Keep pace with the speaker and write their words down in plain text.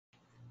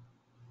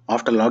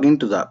After logging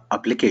to the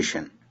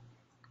application,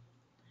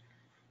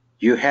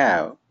 you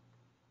have,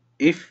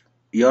 if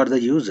you are the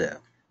user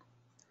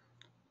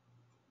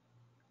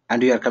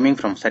and you are coming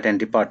from certain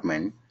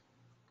department,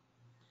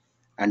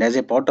 and as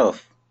a part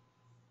of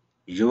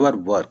your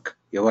work,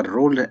 your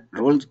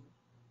roles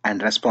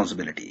and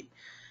responsibility,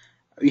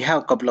 we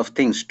have a couple of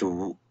things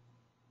to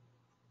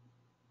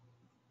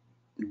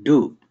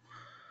do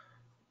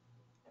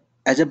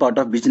as a part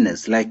of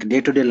business. Like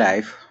day-to-day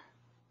life,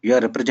 you are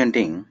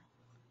representing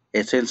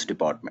a sales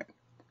department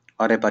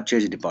or a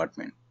purchase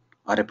department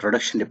or a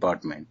production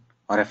department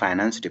or a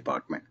finance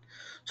department.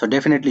 So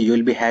definitely you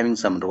will be having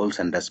some roles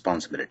and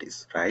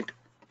responsibilities, right?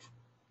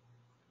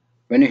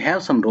 When you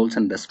have some roles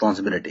and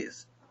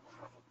responsibilities,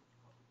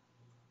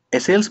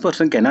 a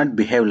salesperson cannot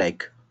behave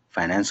like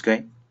finance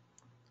guy,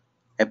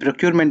 a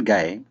procurement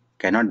guy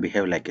cannot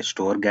behave like a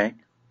store guy,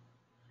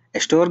 a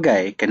store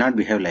guy cannot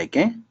behave like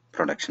a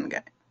production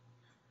guy.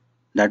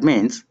 That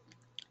means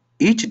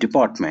each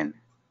department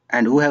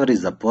and whoever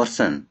is the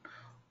person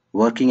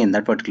working in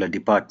that particular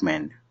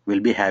department will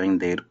be having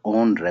their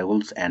own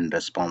roles and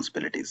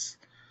responsibilities.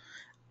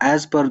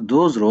 As per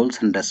those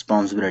roles and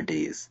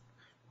responsibilities,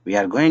 we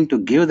are going to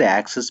give the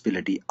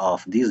accessibility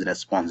of these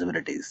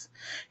responsibilities.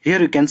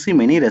 Here you can see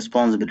many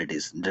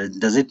responsibilities.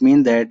 Does it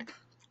mean that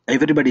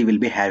everybody will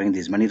be having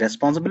these many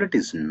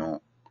responsibilities?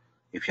 No.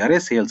 If you are a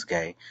sales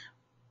guy,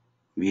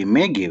 we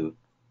may give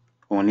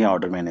only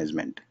order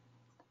management,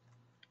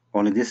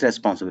 only this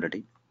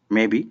responsibility,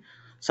 maybe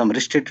some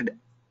restricted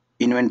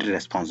inventory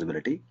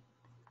responsibility.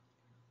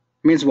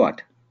 Means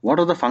what? What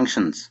are the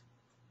functions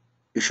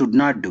you should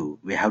not do?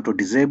 We have to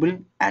disable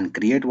and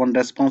create one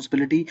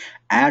responsibility,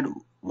 add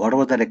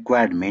whatever the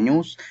required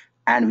menus,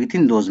 and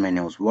within those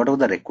menus, whatever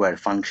the required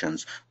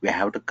functions, we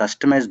have to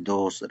customize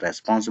those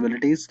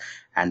responsibilities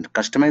and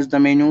customize the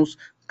menus,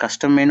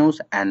 custom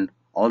menus, and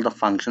all the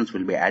functions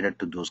will be added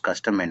to those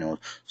custom menus,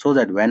 so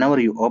that whenever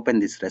you open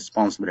this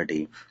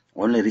responsibility,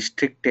 only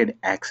restricted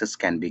access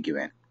can be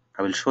given.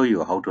 I will show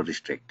you how to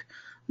restrict.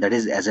 That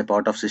is as a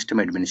part of system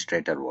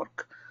administrator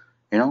work.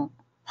 You know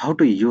how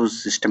to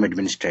use system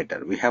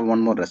administrator. We have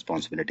one more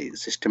responsibility,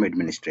 system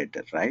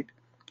administrator, right?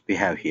 We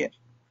have here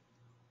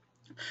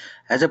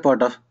as a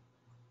part of,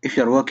 if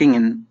you're working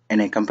in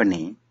a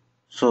company,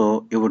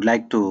 so you would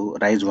like to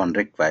raise one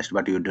request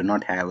but you do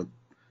not have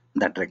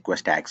that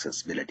request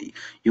accessibility,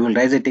 you will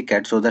raise a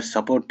ticket so that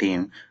support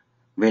team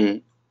will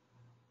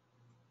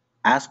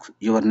ask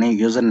your name,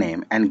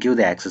 username, and give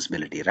the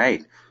accessibility,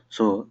 right?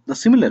 So the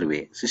similar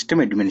way, system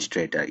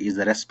administrator is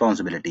the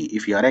responsibility.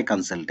 If you are a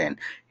consultant,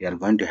 you are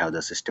going to have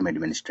the system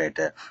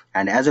administrator,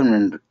 and as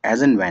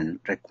and when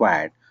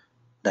required,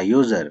 the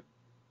user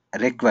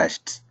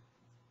requests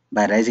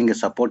by raising a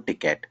support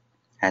ticket,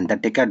 and the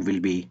ticket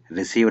will be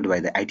received by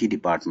the IT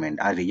department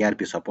or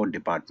ERP support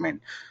department.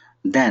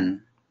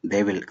 Then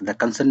the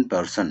concerned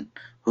person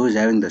who is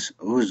having this,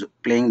 who is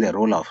playing the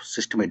role of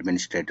system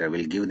administrator,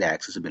 will give the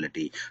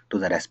accessibility to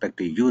the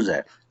respective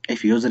user.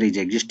 If user is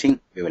existing,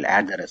 we will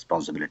add the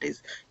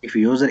responsibilities. If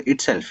user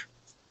itself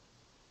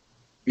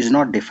is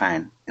not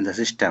defined in the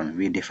system,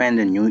 we define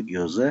the new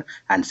user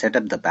and set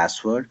up the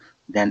password,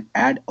 then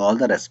add all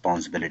the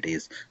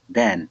responsibilities,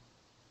 then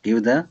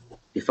give the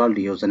default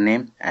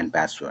username and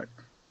password.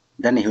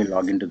 Then he will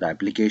log into the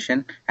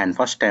application, and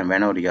first time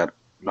whenever you are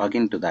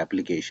logging to the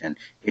application,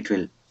 it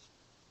will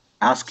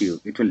ask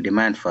you, it will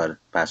demand for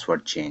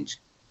password change.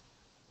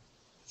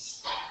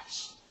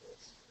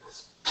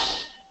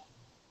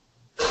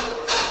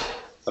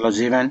 Hello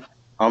Jeevan,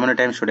 how many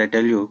times should I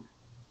tell you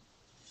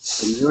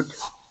to mute?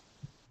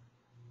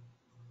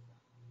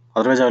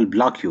 Otherwise I will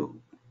block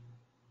you.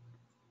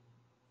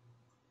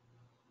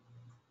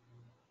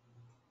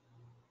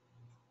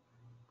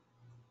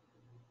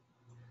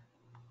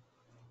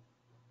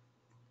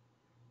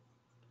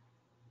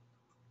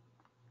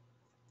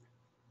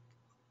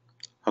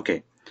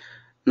 Okay,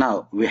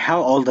 now we have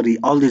all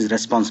these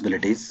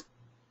responsibilities,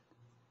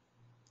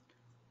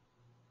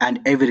 and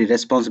every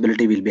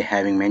responsibility will be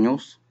having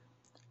menus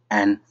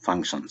and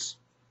functions.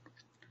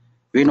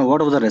 We know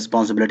whatever the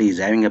responsibility is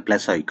having a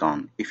plus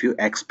icon. If you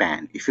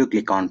expand, if you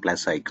click on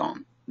plus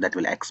icon, that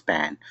will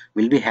expand.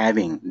 We'll be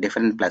having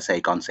different plus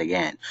icons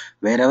again.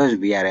 Wherever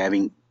we are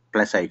having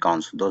plus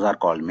icons, those are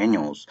called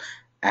menus.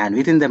 And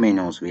within the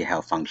menus, we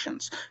have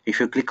functions.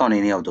 If you click on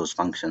any of those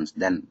functions,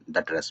 then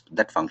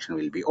that function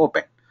will be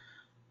open.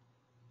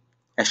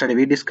 Yesterday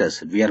we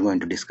discussed, we are going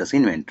to discuss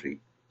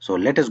inventory. So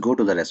let us go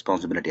to the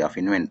responsibility of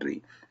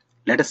inventory.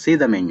 Let us see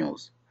the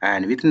menus,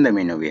 and within the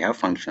menu we have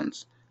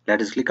functions.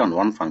 Let us click on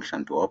one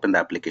function to open the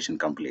application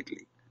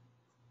completely.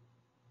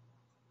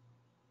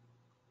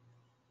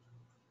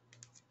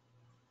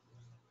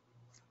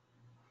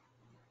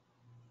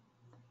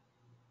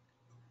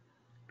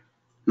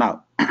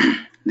 Now,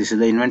 this is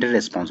the inventory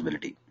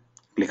responsibility.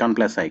 Click on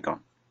plus icon.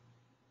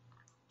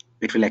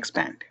 It will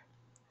expand.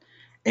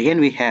 Again,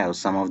 we have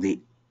some of the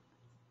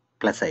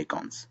plus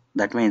icons.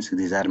 That means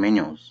these are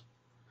menus.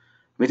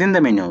 Within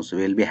the menus,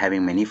 we will be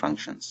having many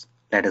functions.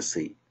 Let us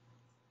see.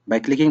 By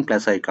clicking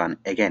plus icon,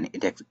 again,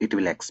 it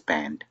will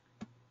expand.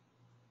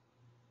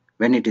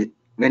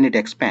 when it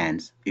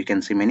expands, you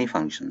can see many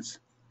functions.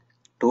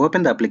 To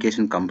open the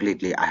application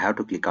completely, I have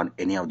to click on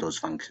any of those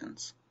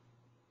functions.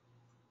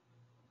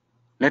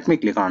 Let me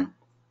click on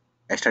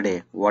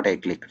yesterday what I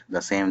clicked,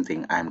 the same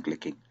thing I am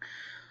clicking.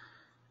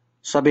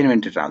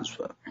 Sub-inventory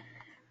transfer.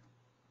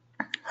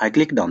 I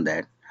clicked on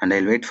that and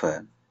I'll wait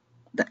for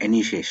the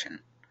initiation.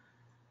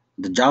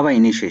 The Java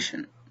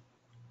initiation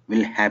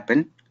will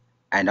happen,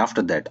 and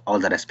after that all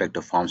the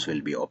respective forms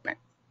will be open.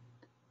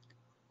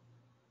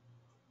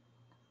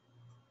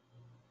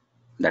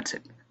 That's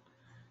it.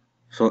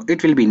 So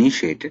it will be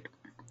initiated,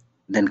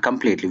 then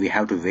completely we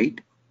have to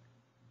wait,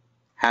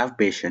 have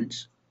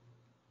patience,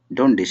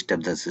 don't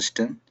disturb the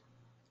system.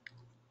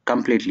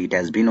 Completely it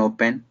has been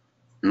opened.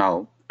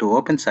 Now to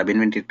open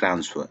sub-inventory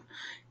transfer,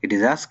 it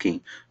is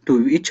asking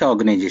to which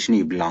organization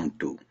you belong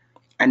to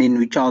and in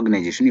which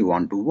organization you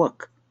want to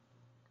work.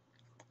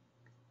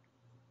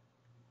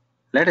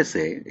 Let us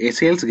say a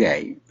sales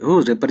guy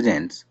who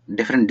represents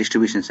different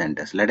distribution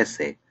centers. Let us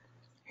say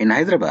in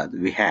Hyderabad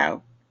we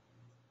have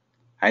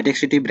High-Tech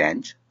City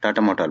branch,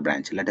 Tata Motor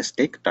branch. Let us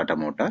take Tata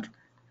Motor.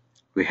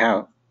 We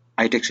have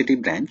High-Tech City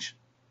branch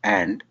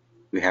and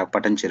we have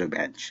Patancheru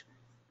branch.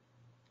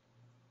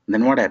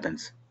 Then what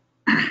happens?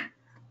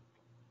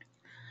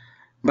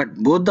 But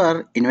both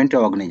are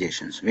inventory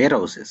organizations,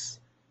 warehouses.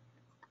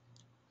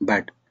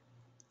 But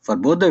for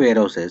both the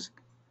warehouses,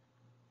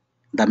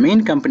 the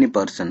main company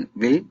person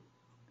will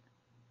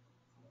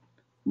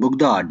book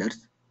the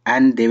orders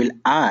and they will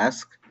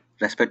ask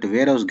respective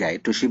warehouse guy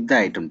to ship the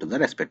item to the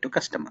respective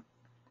customer.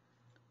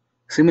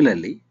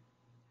 Similarly,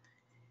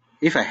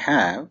 if I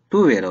have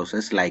two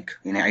warehouses like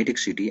in High-Tech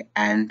City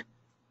and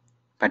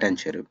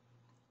Patancheru,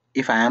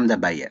 if I am the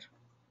buyer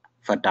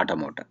for Tata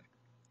Motor,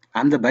 I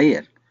am the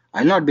buyer.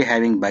 I will not be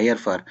having buyer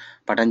for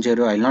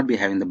Patancheru, I will not be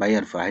having the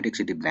buyer for High-Tech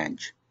City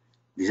branch.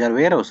 These are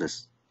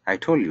warehouses. I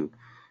told you,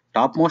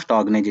 topmost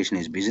organization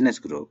is business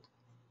group.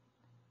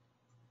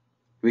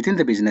 Within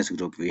the business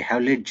group, we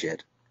have ledger.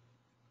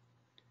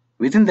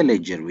 Within the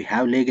ledger, we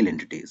have legal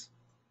entities.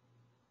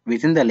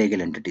 Within the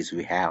legal entities,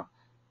 we have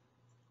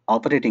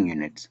operating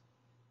units.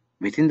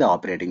 Within the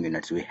operating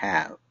units, we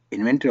have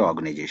inventory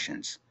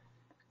organizations.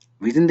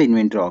 Within the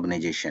inventory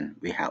organization,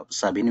 we have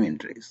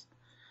sub-inventories.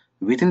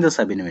 Within the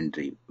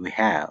sub-inventory, we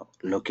have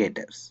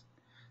locators.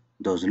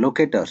 Those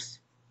locators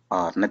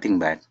are nothing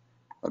but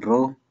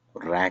row,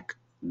 rack,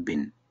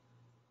 bin.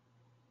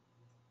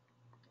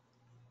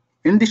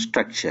 In this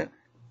structure,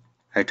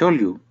 I told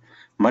you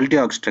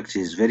multi-org structure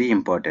is very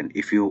important.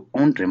 If you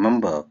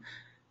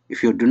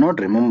do not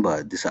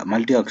remember this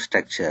multi-org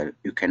structure,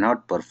 you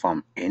cannot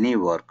perform any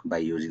work by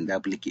using the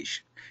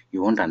application.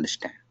 You won't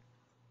understand.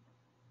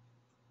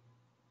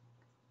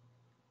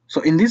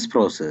 So in this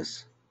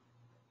process,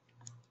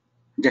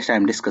 just I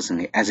am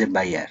discussing it as a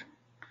buyer.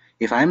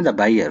 If I am the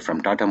buyer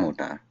from Tata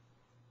Motor,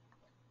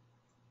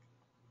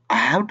 I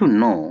have to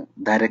know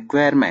the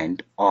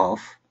requirement of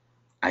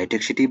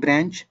High-Tech City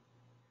branch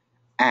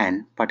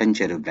and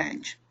Patancheru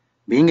branch.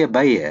 Being a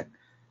buyer,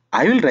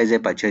 I will raise a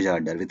purchase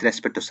order with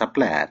respect to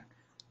supplier,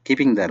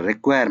 keeping the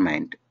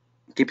requirement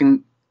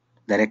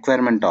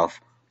of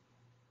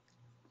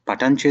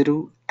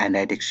Patancheru and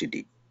High-Tech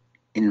City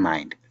in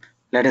mind.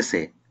 Let us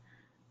say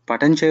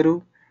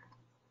Patancheru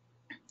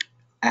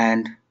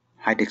and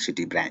High-Tech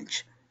City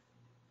branch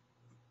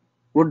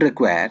would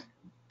require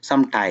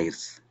some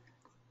tires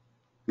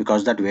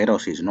because that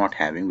warehouse is not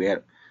having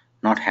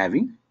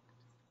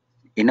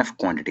enough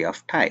quantity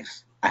of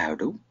tires. I have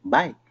to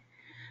buy.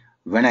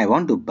 When I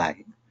want to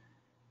buy,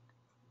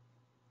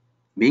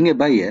 being a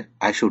buyer,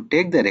 I should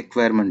take the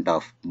requirement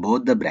of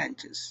both the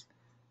branches,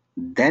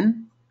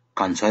 then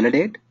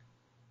consolidate,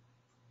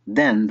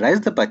 then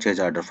raise the purchase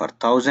order for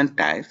 1000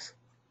 tires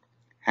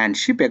and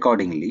ship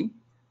accordingly.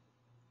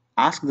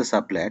 Ask the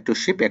supplier to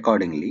ship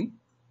accordingly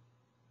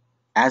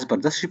as per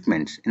the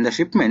shipments. In the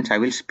shipments, I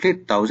will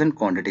split 1000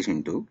 quantities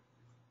into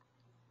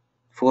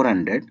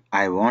 400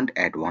 I want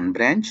at one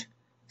branch,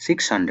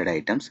 600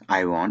 items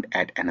I want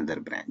at another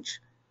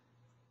branch.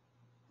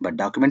 But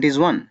document is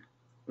one.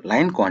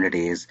 Line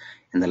quantity is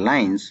in the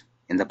lines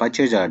in the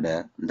purchase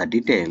order. The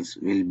details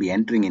will be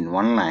entering in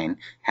one line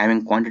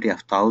having quantity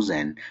of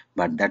 1000,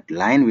 but that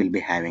line will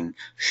be having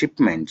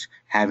shipments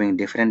having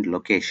different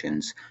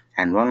locations,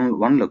 and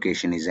one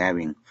location is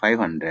having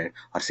 500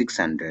 or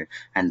 600,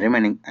 and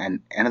remaining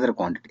and another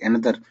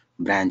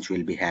branch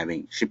will be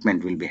having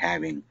shipment will be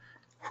having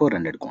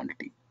 400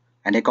 quantity,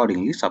 and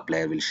accordingly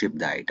supplier will ship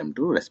the item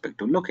to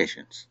respective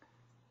locations.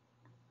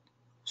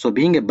 So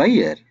being a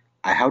buyer,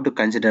 I have to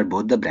consider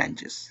both the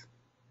branches.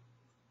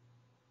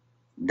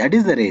 That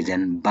is the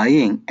reason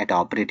buying at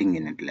operating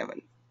unit level,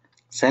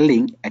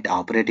 selling at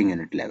operating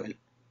unit level,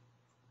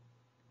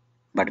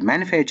 but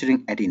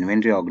manufacturing at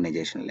inventory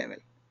organization level.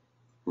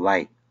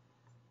 Why?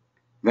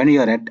 When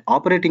you are at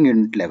operating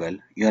unit level,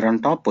 you are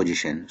on top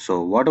position.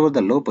 So whatever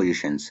the low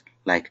positions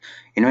like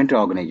inventory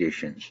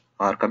organizations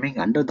are coming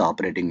under the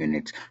operating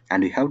units,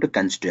 and you have to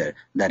consider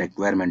the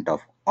requirement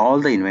of all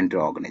the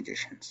inventory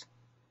organizations.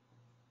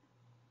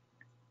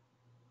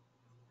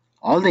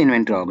 All the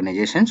inventory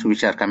organizations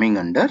which are coming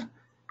under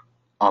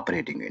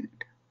operating unit.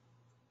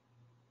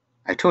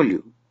 I told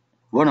you,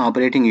 one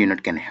operating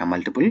unit can have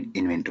multiple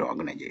inventory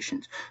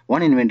organizations.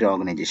 One inventory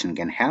organization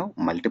can have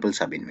multiple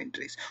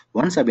sub-inventories.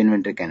 One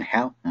sub-inventory can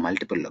have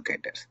multiple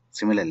locators.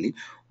 Similarly,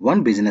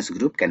 one business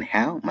group can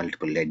have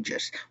multiple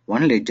ledgers.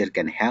 One ledger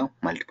can have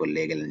multiple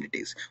legal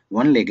entities.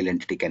 One legal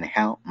entity can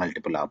have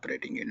multiple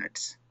operating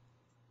units.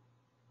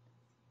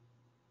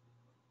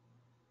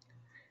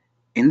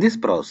 In this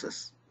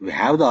process, we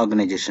have the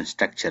organization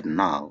structure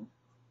now,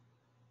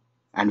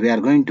 and we are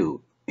going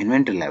to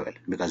inventory level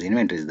because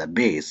inventory is the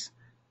base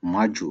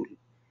module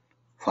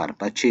for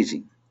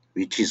purchasing,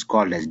 which is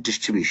called as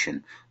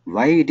distribution.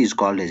 Why it is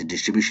called as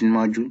distribution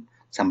module?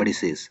 Somebody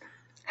says,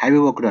 have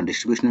you worked on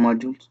distribution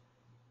modules?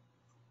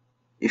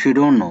 If you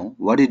don't know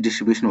what is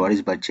distribution, what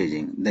is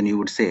purchasing, then you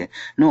would say,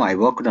 no, I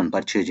worked on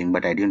purchasing,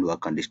 but I didn't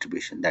work on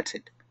distribution. That's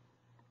it.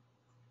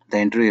 The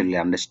interviewer will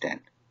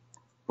understand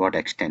what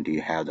extent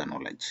you have the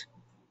knowledge.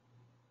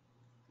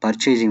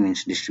 Purchasing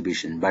means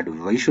distribution, but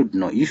you should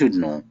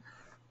know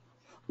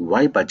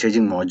why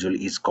purchasing module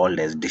is called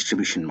as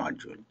distribution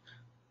module.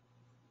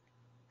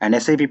 And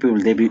SAP people,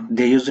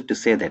 they use it to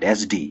say that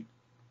SD.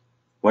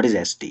 What is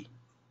SD?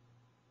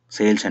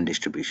 Sales and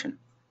distribution.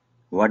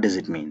 What does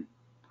it mean?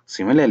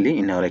 Similarly,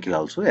 in Oracle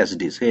also,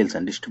 SD, sales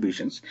and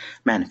distributions,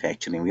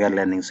 manufacturing. We are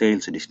learning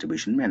sales,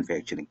 distribution,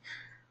 manufacturing.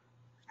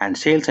 And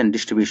sales and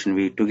distribution,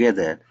 we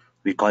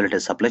call it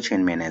as supply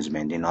chain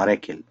management in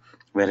Oracle,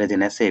 whereas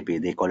in SAP,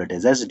 they call it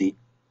as SD.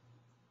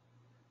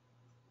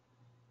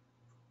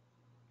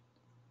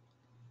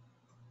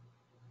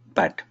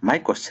 But my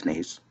question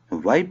is,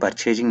 why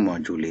purchasing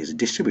module is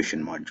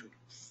distribution module?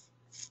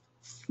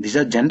 These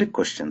are generic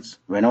questions.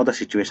 Whenever the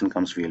situation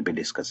comes, we will be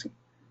discussing.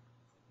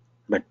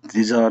 But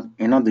these are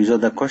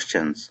the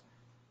questions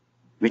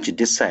which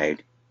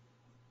decide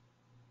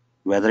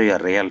whether you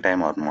are real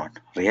time or not.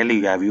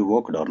 Really, have you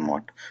worked or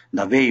not?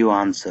 The way you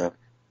answer,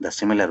 the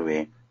similar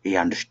way he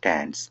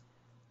understands.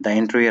 The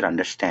interviewer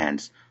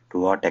understands to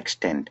what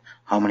extent,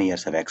 how many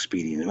years of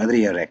experience, whether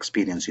your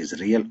experience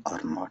is real or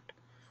not.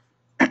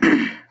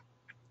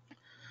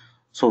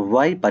 So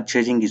why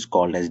purchasing is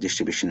called as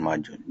distribution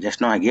module? Just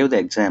now I gave the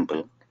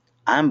example.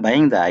 I am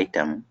buying the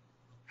item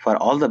for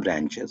all the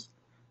branches,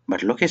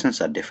 but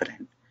locations are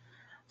different.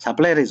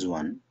 Supplier is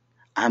one.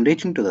 I am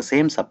reaching to the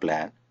same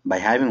supplier by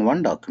having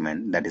one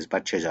document, that is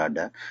purchase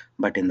order,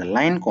 but in the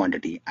line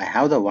quantity I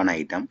have the one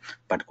item,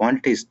 but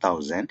quantity is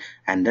 1000,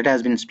 and that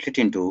has been split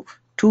into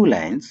two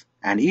lines,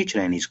 and each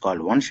line is called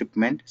one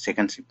shipment,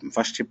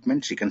 first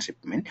shipment, second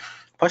shipment.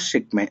 First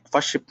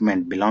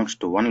shipment belongs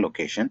to one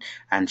location,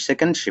 and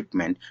second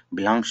shipment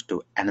belongs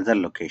to another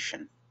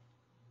location.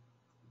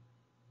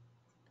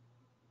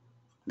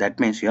 That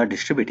means you are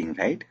distributing,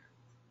 right?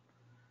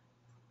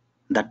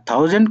 The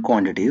 1000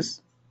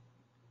 quantities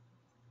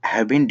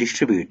have been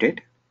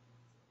distributed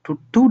to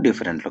two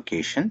different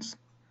locations,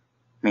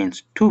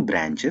 means two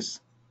branches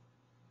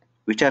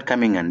which are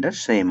coming under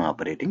same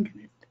operating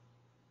unit.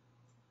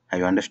 Have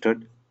you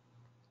understood?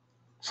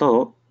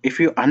 So if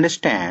you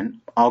understand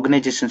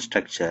organization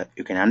structure,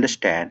 you can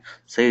understand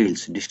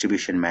sales,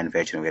 distribution,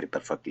 manufacturing very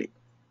perfectly.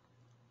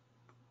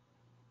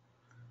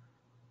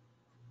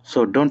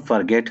 So don't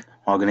forget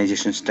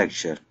organization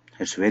structure.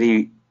 It's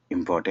very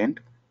important.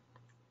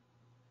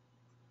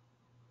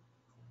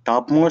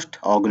 Topmost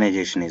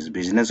organization is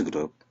business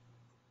group,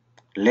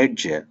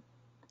 ledger,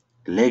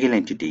 legal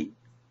entity,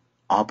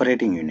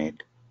 operating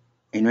unit,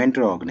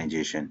 inventory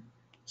organization,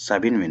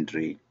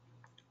 sub-inventory,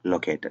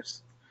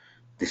 locators.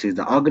 This is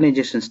the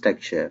organization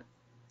structure.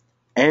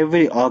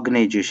 Every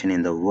organization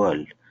in the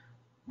world,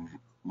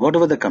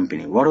 whatever the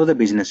company, whatever the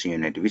business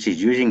unit which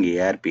is using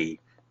ERP,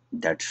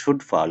 that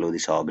should follow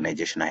this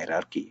organization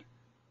hierarchy.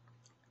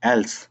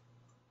 Else,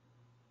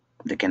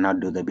 they cannot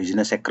do the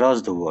business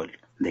across the world.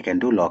 They can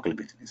do local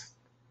business.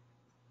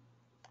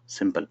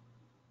 Simple.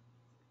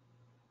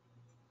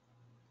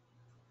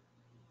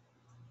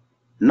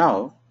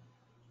 Now,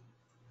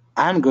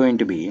 I'm going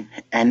to be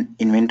an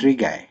inventory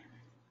guy.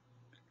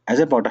 As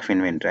a part of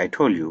inventory, I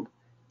told you,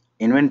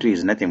 inventory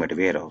is nothing but a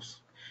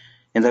warehouse.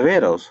 In the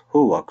warehouse,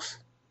 who works?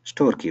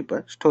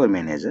 Storekeeper, store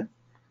manager.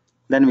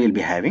 Then we'll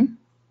be having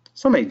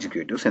some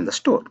executives in the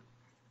store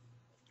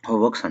who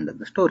works under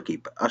the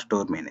storekeeper or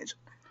store manager.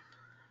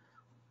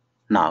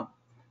 Now,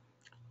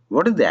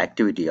 what is the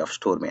activity of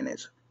store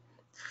manager?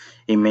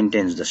 He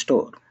maintains the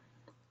store.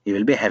 He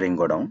will be having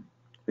godown,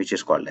 which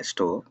is called a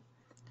store.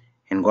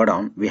 In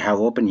godown, we have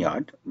open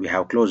yard, we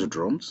have closed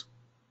rooms,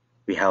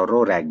 we have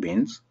row rack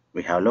bins,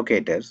 we have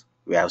locators,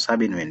 we have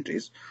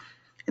sub-inventories.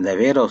 In the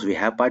warehouse, we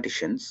have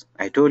partitions.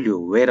 I told you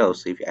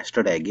warehouse, if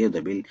yesterday I gave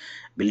the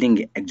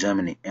building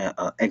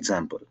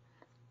example.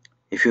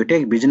 If you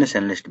take business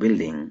analyst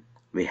building,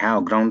 we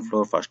have ground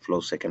floor, first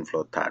floor, second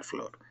floor, third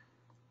floor.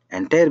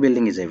 Entire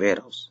building is a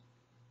warehouse,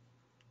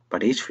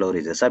 but each floor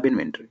is a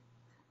sub-inventory.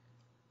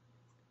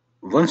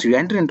 Once you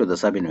enter into the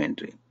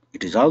sub-inventory,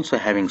 it is also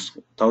having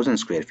 1000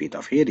 square feet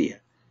of area.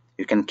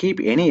 You can keep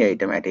any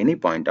item at any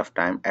point of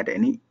time at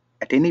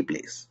any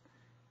place.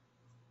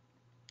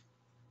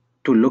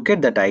 To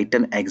locate that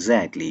item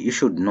exactly, you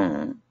should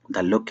know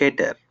the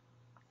locator.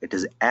 It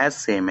is as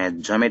same as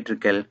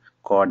geometrical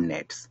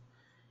coordinates.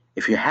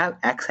 If you have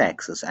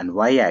x-axis and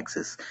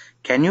y-axis,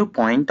 can you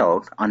point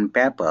out on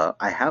paper,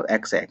 I have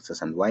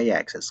x-axis and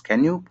y-axis,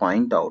 can you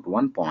point out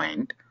one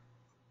point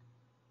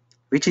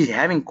which is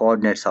having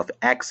coordinates of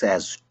x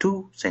as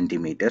 2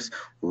 centimeters,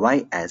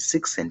 y as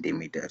 6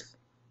 centimeters?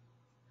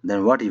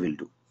 Then what you will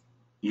do?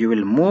 You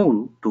will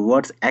move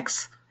towards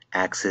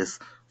x-axis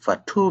for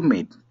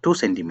 2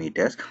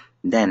 centimeters,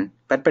 then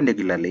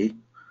perpendicularly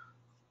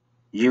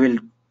you will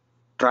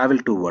travel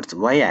towards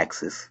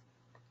y-axis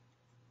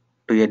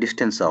to a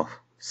distance of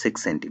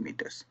 6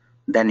 centimeters.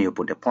 Then you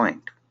put a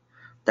point.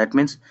 That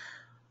means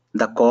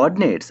the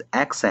coordinates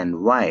x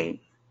and y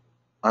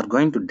are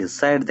going to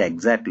decide the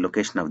exact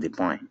location of the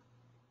point.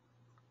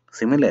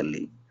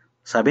 Similarly,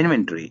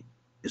 sub-inventory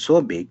is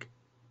so big,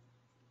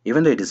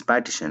 even though it is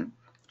partition.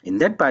 In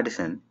that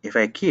partition, if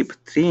I keep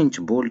 3-inch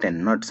bolt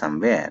and nut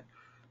somewhere,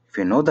 if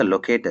you know the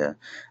locator,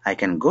 I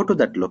can go to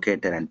that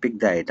locator and pick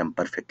the item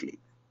perfectly.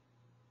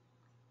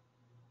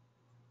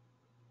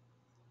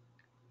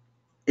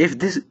 If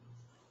this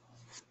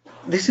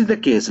is the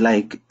case,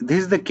 this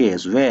is the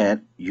case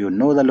where you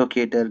know the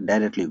locator,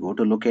 directly go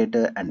to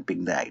locator and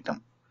pick the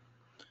item.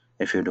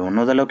 If you don't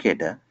know the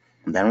locator,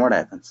 then what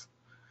happens?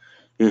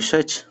 You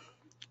search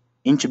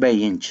inch by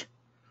inch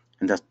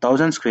in the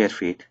 1,000 square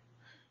feet.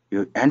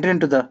 You enter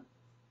into the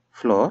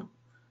floor,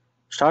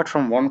 start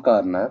from one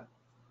corner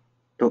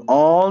to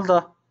all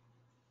the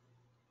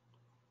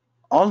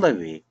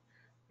way.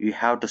 You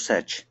have to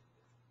search.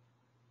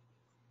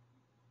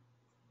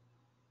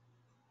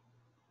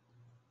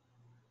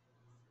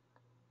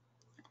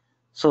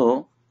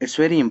 So it's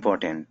very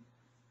important,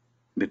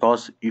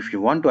 because if you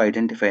want to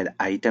identify the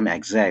item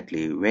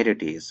exactly where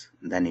it is,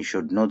 then you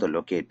should know the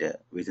locator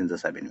within the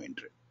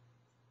sub-inventory.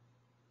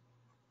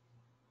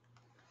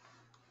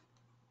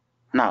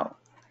 Now,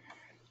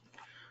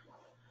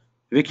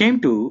 we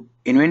came to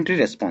inventory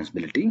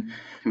responsibility.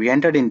 We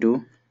entered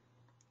into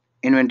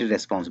inventory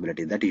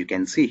responsibility that you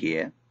can see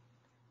here.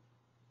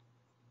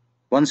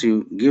 Once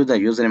you give the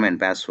username and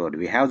password,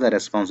 we have the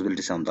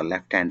responsibilities on the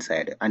left hand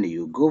side, and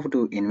you go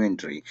to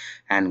inventory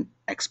and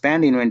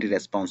expand inventory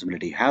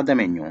responsibility. You have the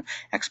menu,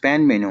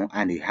 expand menu,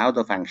 and you have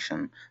the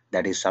function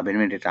that is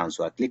sub-inventory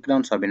transfer. Click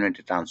on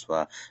sub-inventory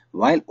transfer.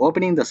 While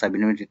opening the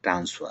sub-inventory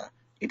transfer,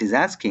 it is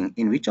asking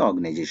in which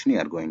organization you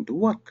are going to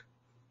work.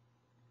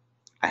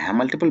 I have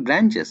multiple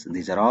branches.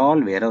 These are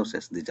all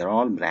warehouses. These are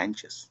all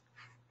branches.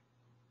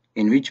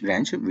 In which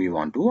branch we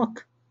want to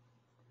work?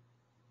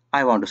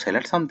 I want to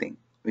select something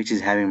which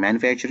is having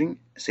manufacturing,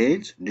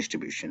 sales,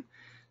 distribution.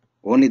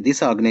 Only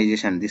this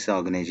organization,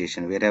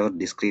 wherever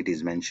discrete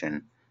is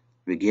mentioned,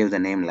 we give the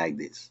name like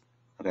this,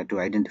 okay, to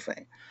identify.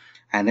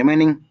 And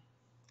remaining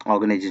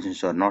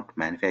organizations are not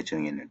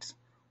manufacturing units.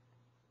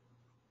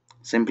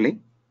 Simply,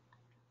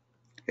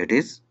 it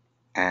is,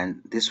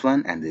 and this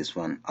one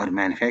are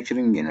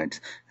manufacturing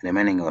units,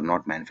 remaining are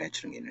not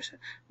manufacturing units.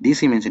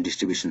 DC means a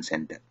distribution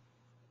center.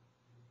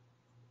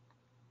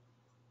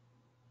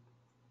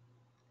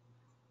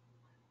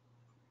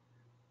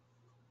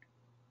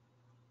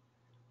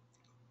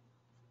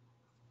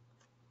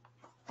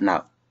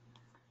 Now,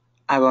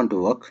 I want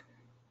to work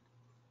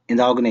in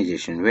the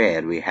organization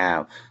where we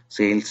have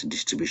sales,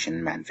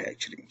 distribution,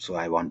 manufacturing. So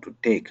I want to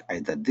take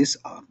either this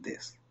or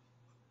this.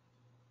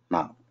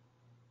 Now,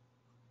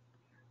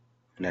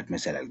 let me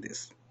select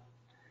this.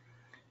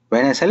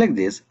 When I select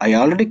this, I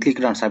already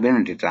clicked on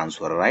sub-inventory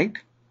transfer, right?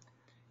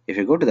 If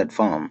you go to that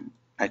form,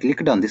 I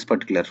clicked on this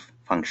particular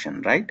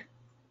function, right?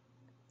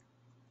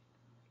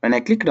 When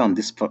I clicked on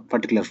this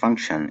particular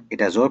function,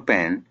 it has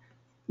opened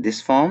this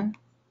form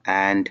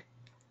and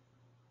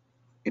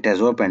it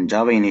has opened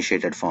Java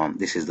initiated form.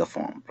 This is the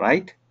form,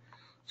 right?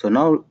 So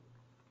now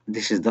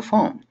this is the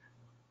form.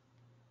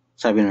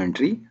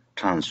 Sub-inventory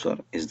transfer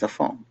is the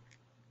form.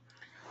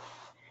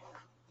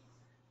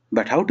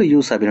 But how to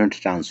use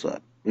sub-inventory transfer,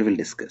 we will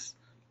discuss.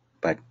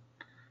 But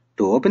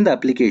to open the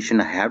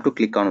application, I have to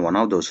click on one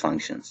of those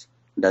functions.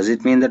 Does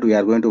it mean that we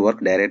are going to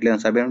work directly on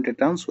sub-inventory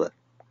transfer?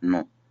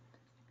 No.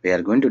 We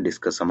are going to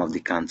discuss some of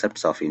the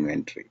concepts of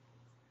inventory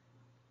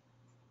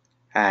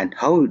and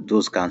how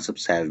those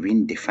concepts have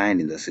been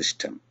defined in the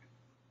system.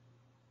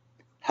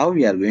 How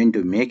we are going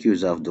to make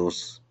use of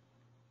those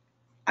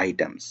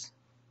items.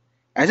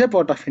 As a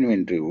part of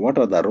inventory, what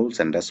are the roles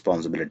and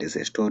responsibilities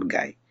a store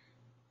guy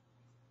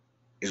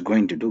is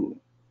going to do?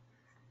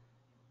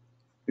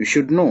 You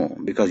should know,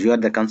 because you are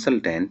the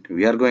consultant.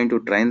 We are going to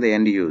train the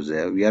end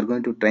user. We are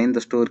going to train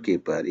the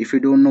storekeeper. If you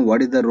don't know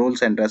what is the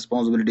roles and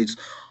responsibilities,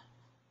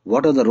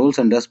 what are the roles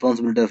and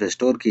responsibilities of a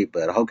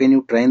storekeeper, how can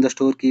you train the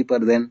storekeeper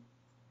then?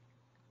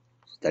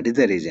 That is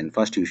the reason.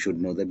 First, you should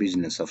know the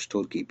business of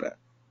storekeeper.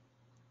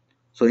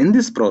 So in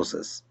this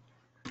process,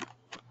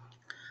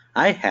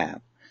 I'm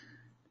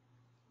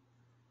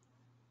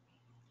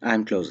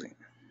closing.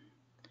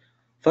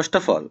 First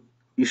of all,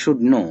 you should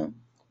know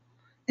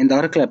in the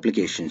Oracle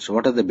applications,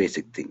 what are the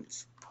basic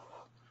things?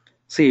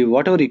 See,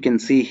 whatever you can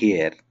see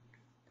here,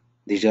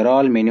 These are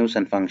all menus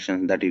and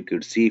functions that you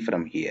could see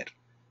from here.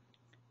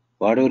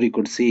 Whatever you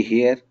could see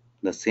here,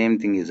 the same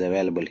thing is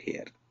available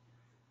here,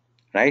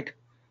 right?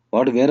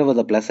 Wherever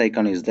the plus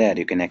icon is there,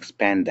 you can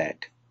expand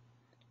that.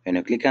 When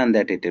you click on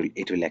that,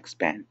 it will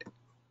expand.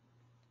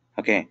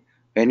 Okay,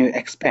 when you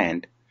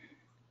expand,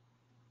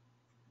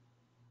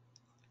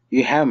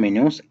 you have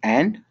menus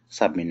and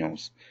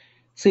submenus.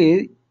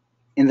 See,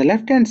 in the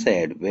left hand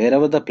side,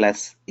 wherever the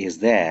plus is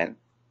there,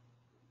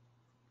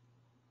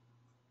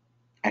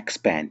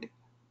 expand.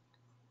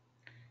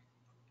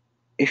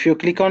 If you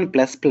click on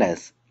plus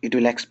plus, it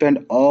will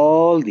expand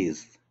all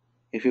these.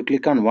 If you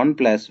click on one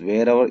plus,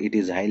 wherever it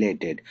is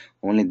highlighted,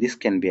 only this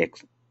can be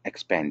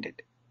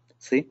expanded.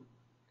 See,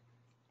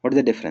 what is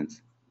the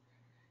difference?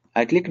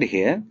 I clicked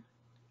here,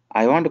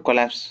 I want to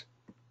collapse.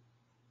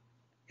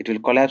 It will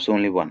collapse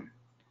only one.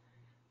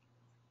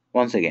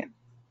 Once again,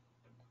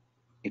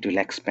 it will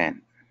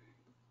expand,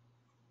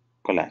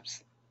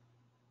 collapse,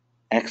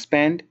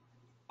 expand,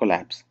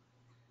 collapse.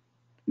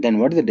 Then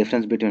what is the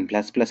difference between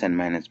plus plus and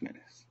minus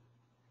minus?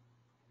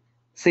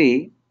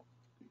 See,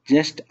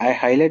 just I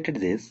highlighted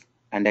this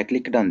and I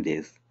clicked on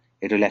this,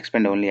 it will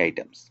expand only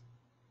items.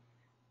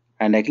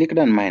 And I clicked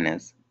on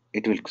minus,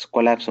 it will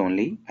collapse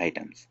only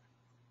items.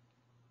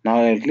 Now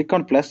I will click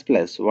on plus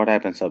plus, what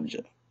happens?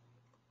 Observe.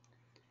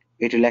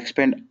 It will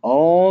expand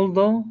all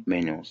the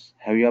menus.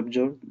 Have you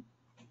observed?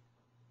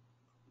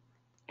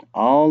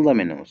 All the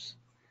menus.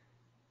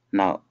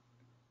 Now,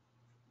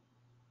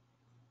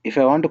 if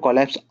I want to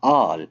collapse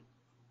all,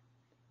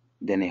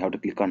 then I have to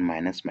click on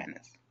minus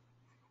minus.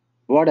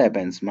 What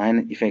happens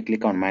if I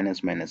click on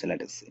minus minus?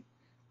 Let us see.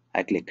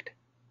 I clicked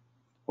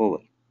over.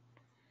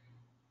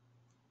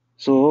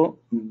 So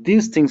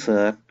these things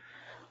are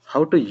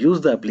how to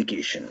use the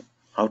application,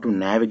 how to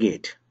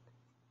navigate.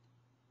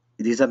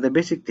 These are the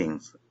basic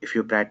things. If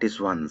you practice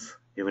once,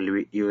 you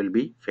will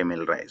be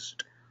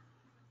familiarized.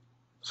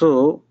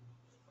 So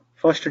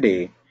first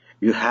day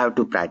you have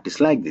to practice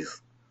like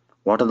this.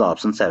 What are the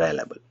options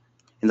available?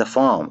 In the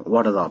form,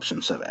 what are the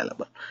options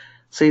available?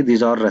 See,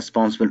 these are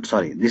responsible.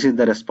 Sorry, this is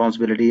the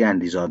responsibility,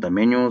 and these are the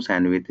menus,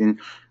 and within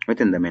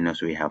the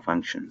menus we have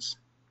functions.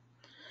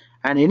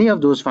 And any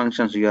of those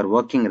functions you are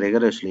working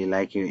rigorously,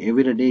 like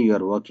every day you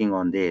are working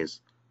on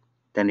this,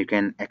 then you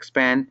can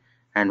expand,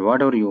 and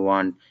whatever you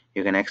want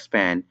you can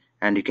expand,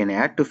 and you can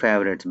add to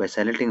favorites. By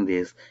selecting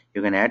this,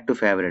 you can add to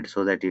favorites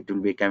so that it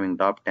will be coming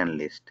top 10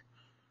 list.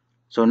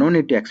 So no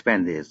need to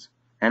expand this.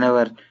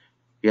 Whenever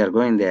you are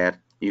going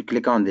there, you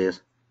click on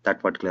this, that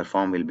particular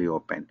form will be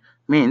open.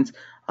 Means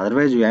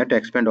otherwise you have to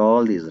expand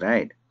all these,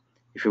 right?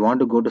 If you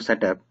want to go to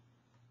setup,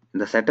 in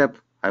the setup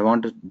I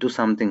want to do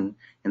something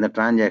in the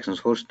transaction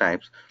source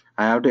types,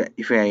 I have to,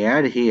 if I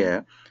add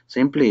here,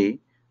 simply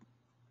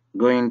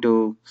going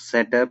to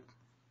setup,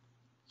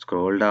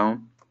 scroll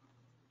down,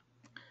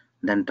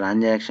 then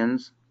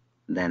transactions,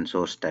 then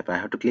source type. I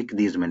have to click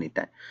these many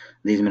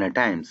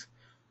times.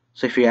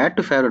 So if you add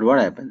to favorite, what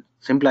happens?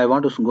 Simply I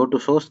want to go to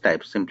source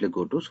type, simply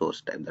go to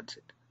source type, that's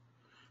it.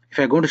 If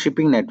I go to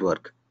shipping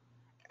network,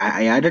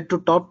 I added to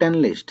top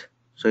 10 list,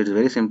 so it's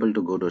very simple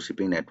to go to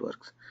shipping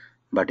networks.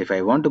 But if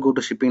I want to go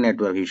to shipping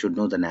network, you should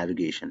know the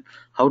navigation,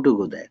 how to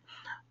go there.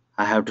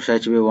 I have to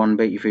search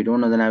by if you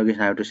don't know the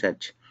navigation, I have to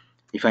search.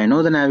 If I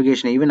know the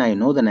navigation, even I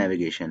know the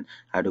navigation,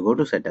 I have to go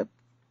to setup,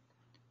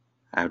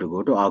 I have to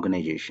go to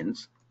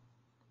organizations.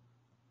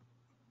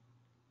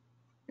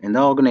 In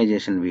the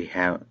organization we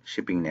have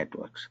shipping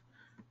networks.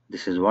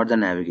 This is what the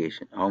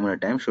navigation. How many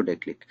times should I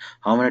click?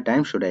 How many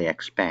times should I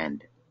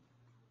expand?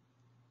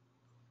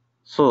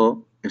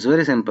 So it's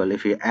very simple.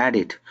 If you add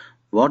it,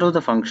 what are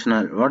the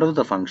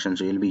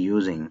functions you will be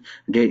using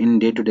in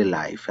day-to-day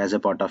life as a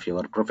part of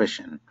your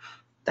profession,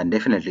 then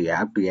definitely you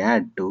have to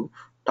add to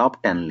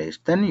top 10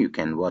 list. Then you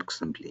can work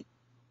simply.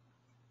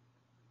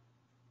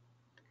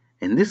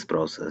 In this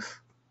process,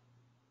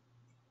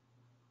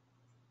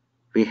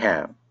 we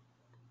have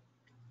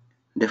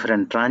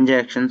different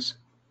transactions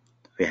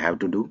we have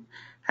to do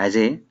as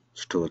a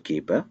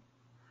storekeeper.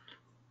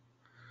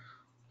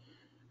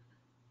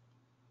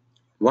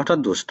 What are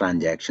those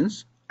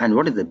transactions and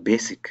what is the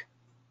basic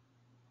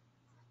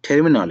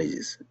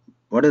terminologies?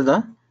 What are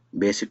the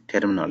basic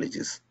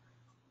terminologies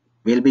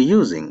we'll be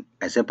using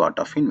as a part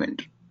of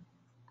inventory?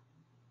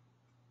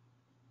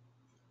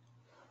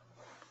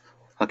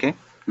 Okay,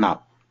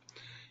 now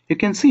you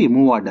can see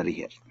move order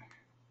here.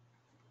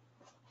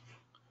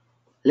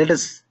 Let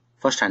us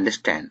first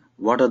understand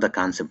what are the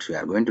concepts we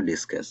are going to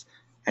discuss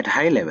at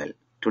high level.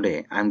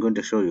 Today I am going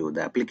to show you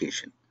the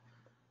application.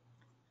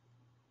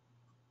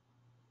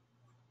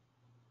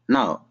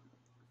 Now,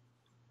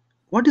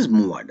 what is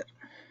move order?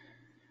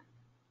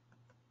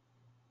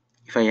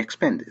 If I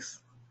expand this,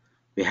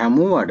 we have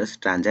move orders,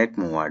 transact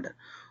move order.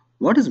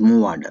 What is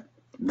move order?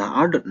 The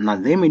order, now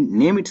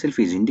name itself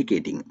is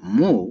indicating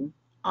move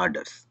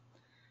orders.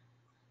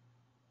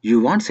 You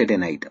want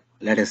certain item.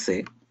 Let us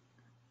say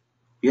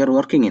you are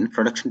working in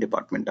production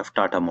department of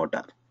Tata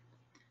Motor.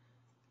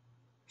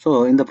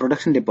 So in the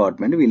production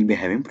department, we will be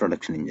having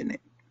production engineer.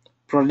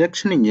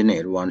 Production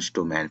engineer wants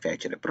to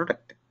manufacture a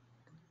product.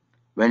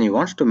 When you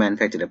want to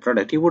manufacture a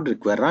product, you would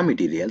require raw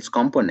materials,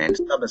 components,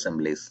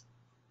 sub-assemblies.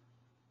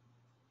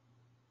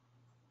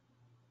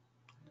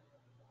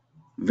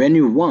 When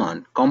you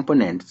want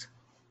components,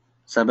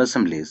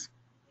 sub-assemblies,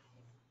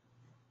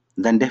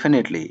 then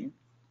definitely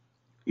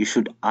you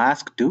should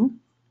ask to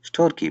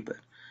storekeeper.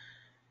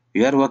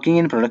 You are working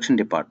in production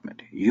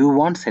department. You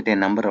want certain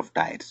number of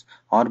tires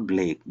or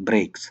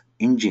brakes,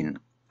 engine,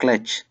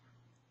 clutch,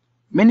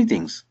 many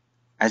things.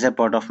 As a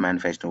part of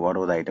manufacturing,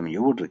 whatever the item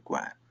you would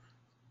require,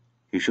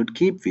 you should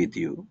keep with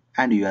you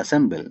and you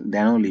assemble,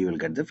 then only you will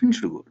get the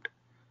finished good.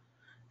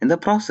 In the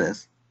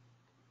process,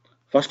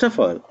 first of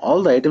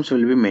all the items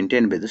will be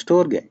maintained by the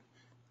store guy.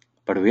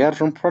 But we are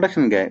from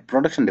production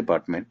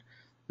department.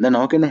 Then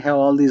how can I have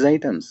all these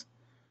items?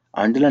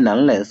 Until and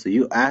unless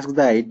you ask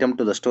the item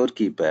to the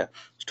storekeeper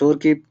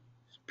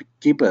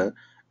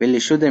will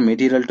issue the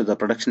material to the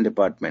production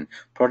department.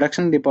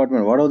 Production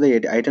department, whatever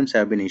the items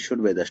have been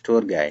issued by the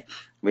store guy,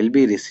 will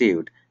be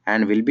received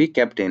and will be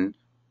kept in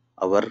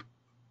our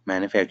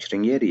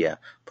manufacturing area,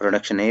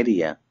 production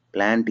area,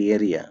 plant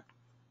area.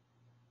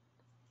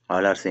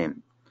 All are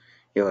same.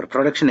 Your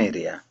production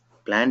area,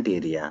 plant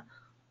area,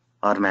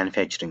 or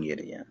manufacturing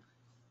area.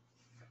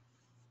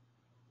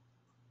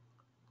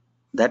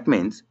 That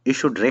means you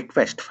should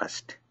request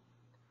first.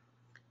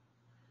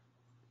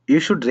 You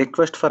should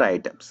request for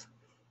items.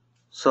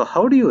 So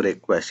how do you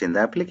request in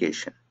the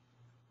application?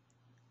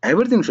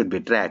 Everything should be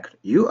tracked.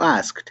 You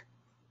asked.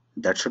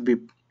 That should be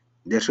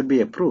there should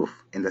be a proof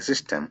in the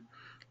system.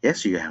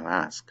 Yes, you have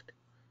asked.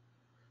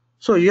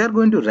 So you are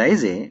going to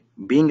raise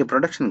being a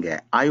production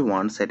guy, I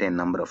want certain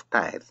number of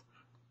tires.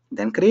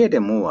 Then create a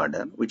move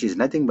order, which is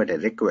nothing but a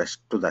request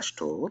to the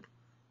store.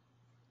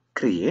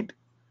 Create,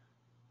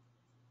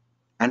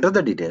 enter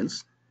the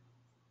details,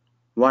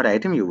 what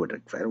item you would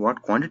require,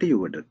 what quantity you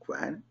would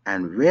require,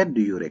 and where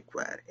do you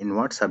require, in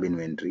what sub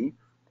inventory,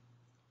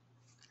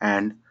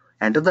 and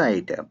enter the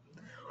item,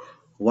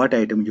 what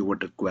item you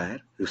would require,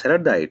 you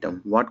select the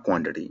item, what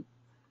quantity.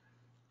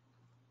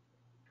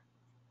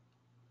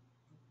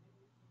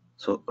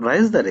 So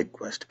raise the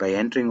request by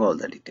entering all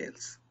the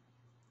details.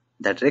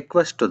 That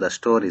request to the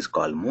store is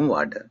called move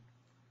order.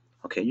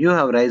 Okay, you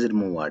have raised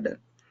move order.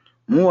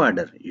 Move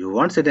order, you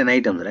want certain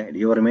items, right?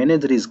 Your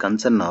manager is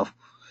concerned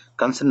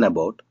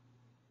about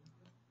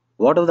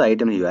what of the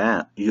items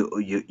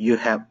you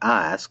have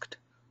asked,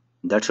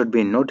 that should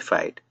be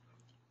notified,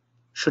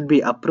 should be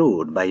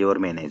approved by your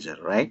manager,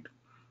 right?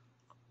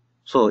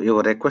 So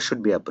your request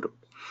should be approved.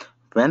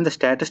 When the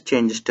status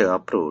changes to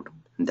approved,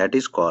 that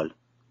is called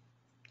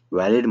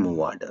valid move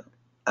order,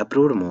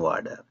 approved move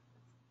order.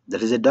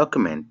 That is a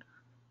document,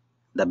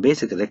 the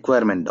basic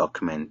requirement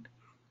document.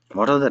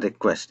 Whatever the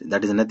request,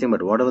 that is nothing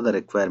but whatever the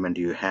requirement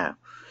you have,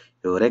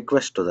 you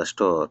request to the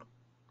store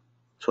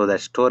so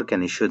that store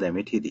can issue the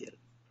material.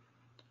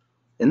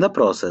 In the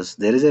process,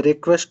 there is a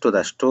request to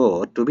the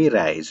store to be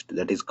raised,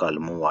 that is called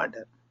move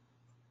order.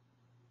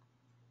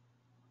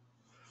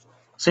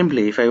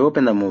 Simply, if I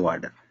open the move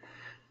order,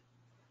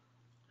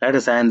 let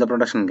us say I am the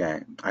production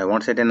guy, I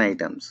want certain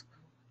items.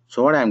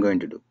 So what I am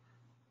going to do?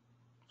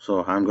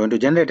 So I am going to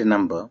generate a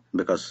number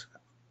because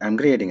I am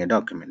creating a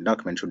document.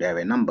 Document should have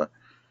a number.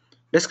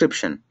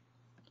 Description,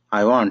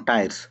 I want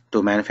tires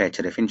to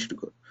manufacture a finished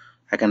good.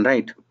 I can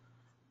write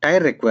tire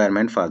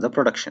requirement for the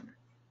production.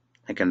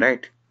 I can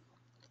write.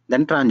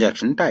 Then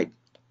transaction type.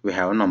 We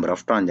have a number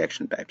of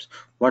transaction types.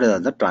 What are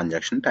the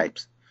transaction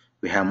types?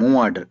 We have move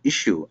order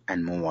issue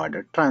and move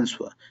order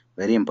transfer.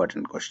 Very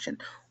important question.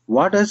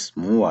 What is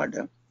move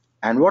order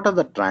and what are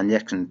the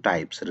transaction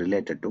types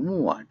related to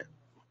move order?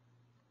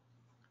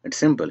 It's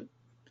simple.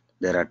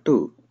 There are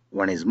two.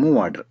 One is move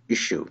order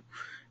issue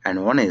and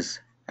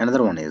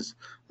another one is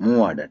move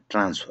order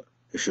transfer.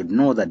 You should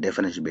know the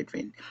difference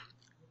between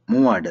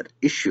move order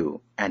issue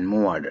and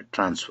move order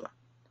transfer.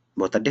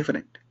 Both are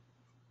different.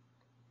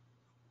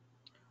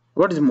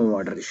 What is move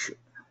order issue?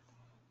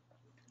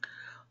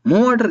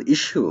 Move order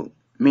issue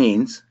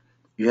means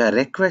you are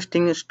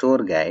requesting a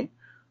store guy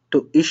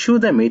to issue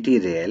the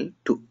material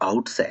to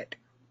outside.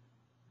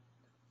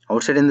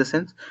 Outside in the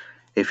sense,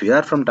 if you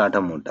are from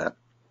Tata Motor,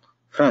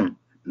 from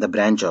the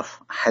branch of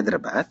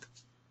Hyderabad,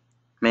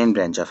 main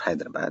branch of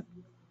Hyderabad,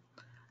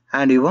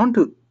 and you want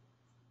to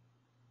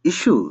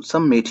issue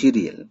some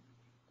material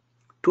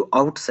to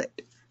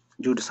outside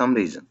due to some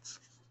reasons.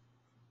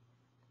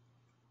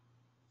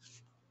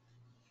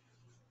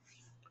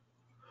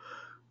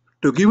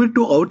 To give it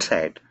to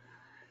outside,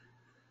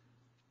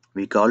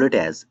 we call it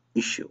as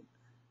issue.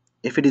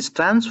 If it is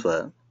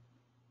transfer,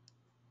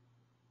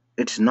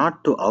 it's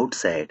not to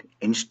outside.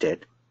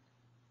 Instead,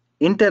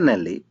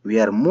 internally, we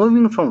are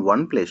moving from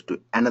one place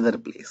to another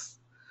place.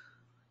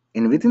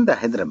 Within the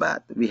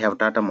Hyderabad, we have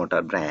Tata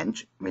Motor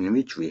branch in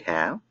which we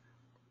have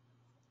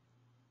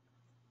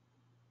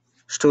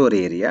store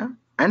area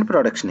and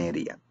production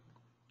area.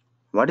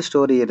 What is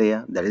store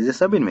area? That is a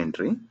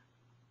sub-inventory.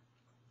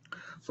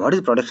 What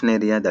is production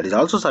area? That is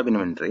also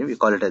sub-inventory. We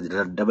call it as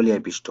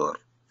WIP store.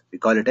 We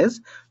call it as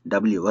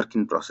W, work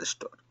in process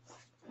store.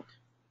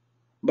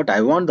 But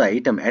I want the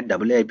item at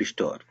WIP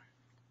store.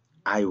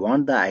 I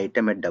want the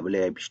item at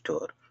WIP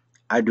store.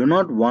 I do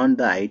not want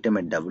the item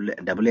at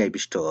WIP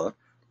store,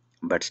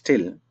 but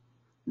still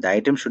the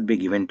item should be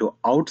given to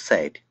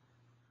outside.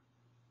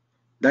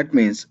 That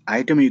means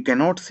item you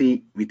cannot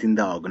see within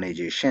the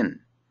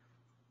organization.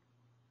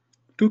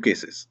 Two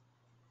cases.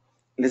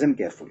 Listen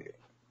carefully.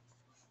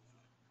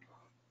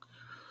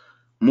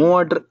 Move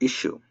order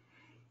issue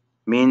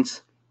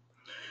means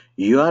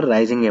you are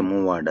raising a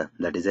move order,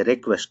 that is a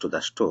request to the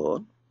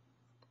store,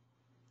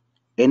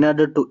 in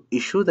order to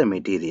issue the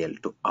material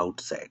to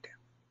outside.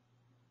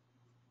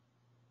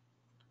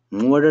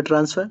 Move order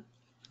transfer,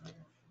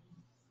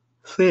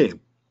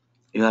 same.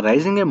 You are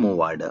raising a move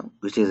order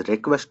which is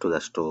request to the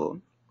store,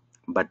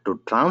 but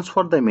to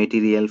transfer the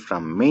material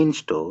from main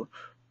store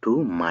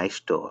to my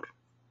store,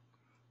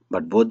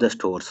 but both the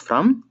stores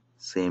from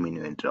same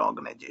inventory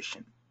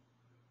organization.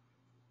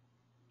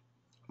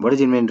 What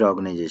is inventory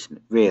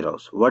organization?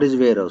 Warehouse. What is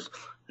warehouse?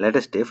 Let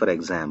us take for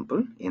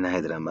example, in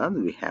Hyderabad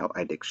we have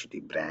high-tech city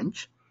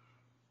branch.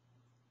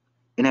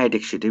 In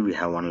high-tech city we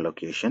have one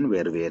location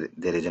where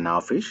there is an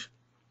office.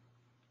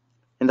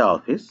 In the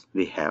office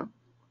we have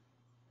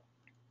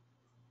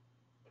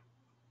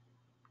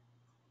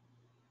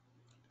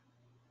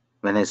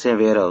when I say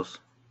warehouse,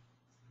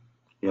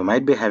 you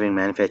might be having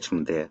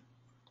manufacturing there.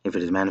 If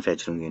it is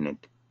manufacturing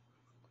unit,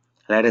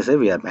 let us say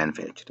we are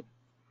manufacturing.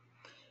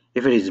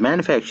 If it is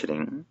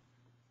manufacturing,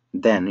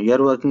 then you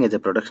are working as a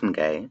production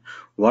guy.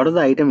 What are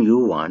the item you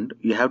want?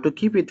 You have to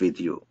keep it with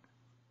you.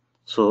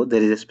 So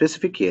there is a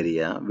specific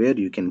area where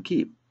you can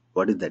keep.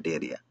 What is that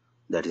area?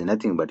 That is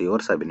nothing but your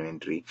sub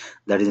inventory.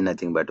 That is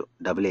nothing but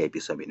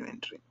WIP sub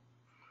inventory.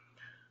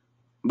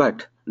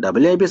 But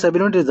WIP sub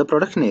inventory is the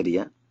production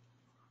area.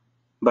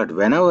 But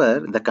whenever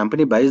the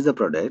company buys the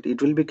product,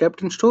 it will be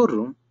kept in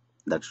storeroom.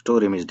 That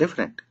storeroom is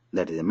different.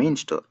 That is the main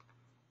store.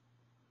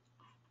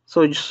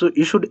 So you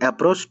should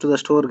approach to the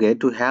store guy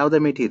to have the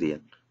material.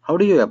 How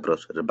do you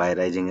approach? By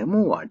raising a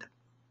move order.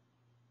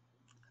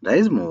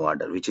 Raise move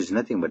order, which is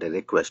nothing but a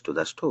request to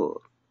the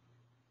store.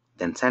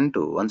 Then send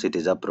to, once it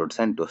is approved,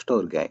 send to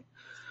store guy.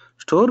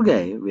 Store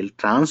guy will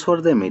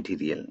transfer the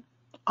material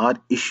or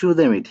issue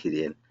the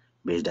material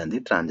based on the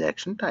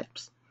transaction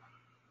types.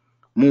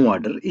 Move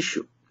order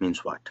issue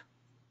means what?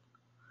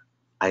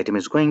 Item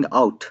is going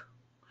out.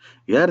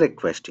 You are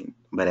requesting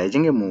by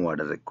raising a move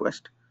order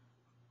request,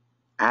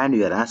 and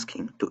you are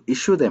asking to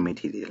issue the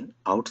material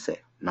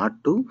outside,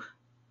 not to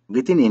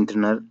within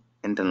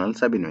internal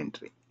sub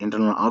inventory.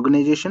 Internal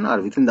organization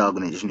or within the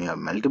organization you have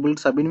multiple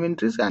sub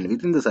inventories, and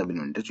within the sub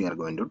inventories you are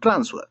going to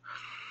transfer.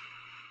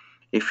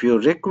 If you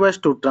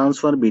request to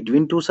transfer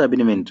between two sub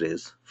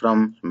inventories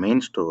from main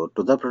store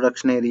to the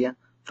production area,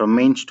 from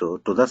main store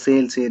to the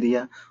sales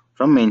area,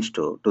 from main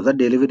store to the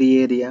delivery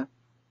area,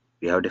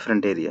 you have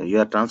different area. You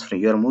are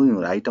transferring, you are moving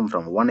your item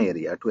from one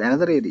area to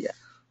another area.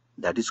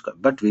 That is,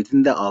 but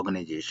within the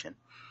organization,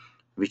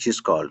 which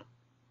is called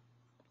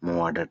move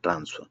order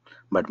transfer.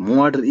 But move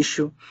order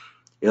issue,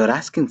 you are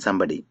asking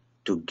somebody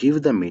to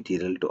give the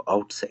material to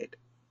outside.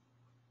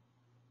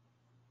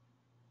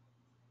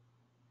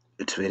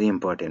 It's very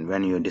important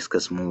when you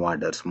discuss move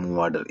orders, move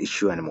order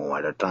issue and move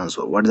order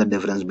transfer. What is the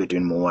difference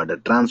between move order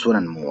transfer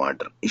and move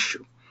order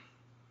issue?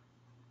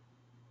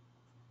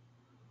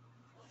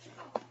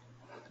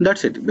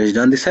 That's it. Based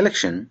on the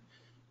selection,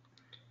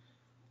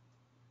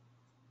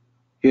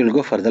 you will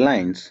go for the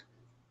lines,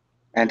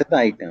 enter the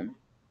item.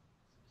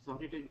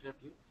 Sorry to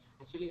interrupt you.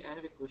 Actually, I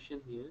have a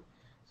question here.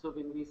 So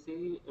when we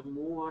say a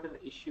move order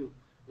issue,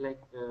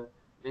 like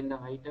when the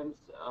items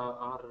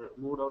are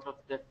moved out of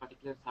that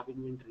particular sub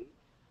inventory,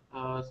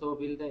 so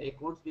will the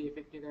accounts be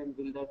affected and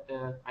will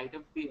that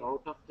items be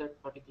out of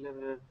that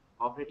particular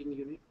operating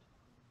unit?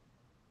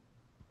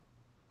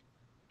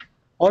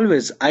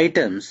 Always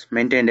items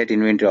maintained at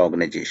inventory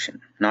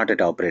organization, not at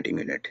operating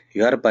unit.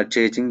 You are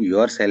purchasing, you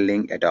are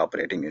selling at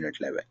operating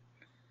unit level.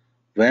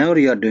 Whenever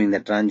you are doing the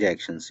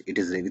transactions, it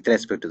is with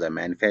respect to the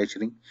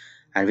manufacturing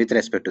and with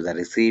respect to the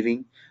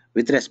receiving,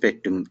 with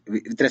respect to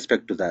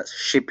the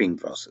shipping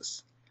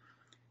process.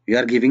 You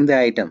are giving the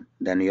item,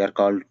 then you are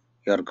called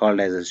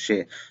as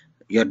a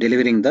you are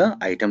delivering the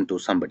item to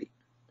somebody,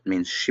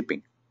 means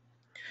shipping.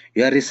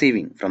 You are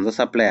receiving from the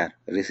supplier,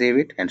 receive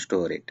it and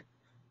store it.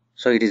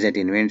 So it is at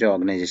inventory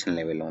organization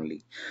level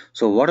only.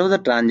 So whatever the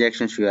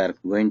transactions you are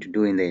going to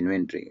do in the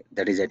inventory,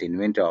 that is at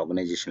inventory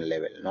organization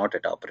level, not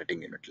at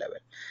operating unit level.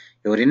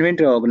 Your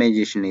inventory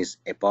organization is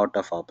a part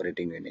of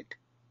operating unit.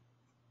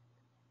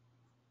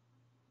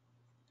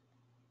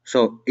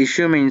 So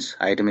issue means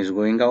item is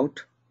going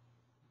out.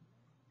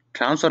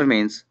 Transfer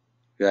means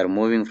you are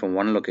moving from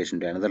one location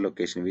to another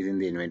location within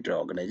the inventory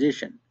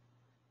organization.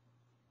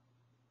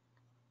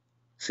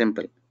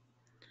 Simple.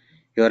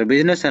 Your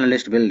business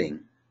analyst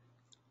building,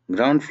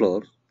 ground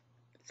floor,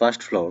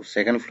 first floor,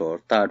 second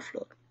floor, third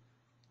floor.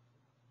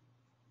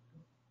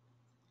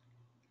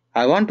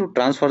 I want to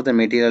transfer the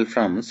material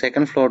from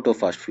second floor to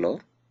first floor.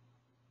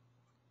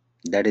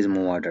 That is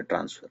move order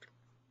transfer.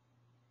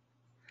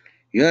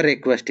 You are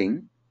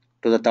requesting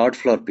to the third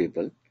floor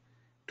people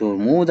to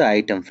move the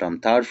item from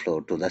third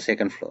floor to the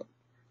second floor.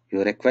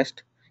 You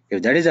request,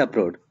 If that is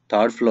approved,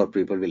 third floor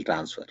people will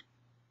transfer.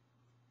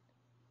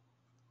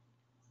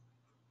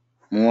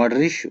 Move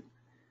order issue.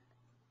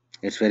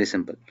 It's very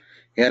simple.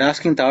 You are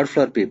asking third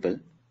floor people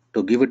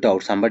to give it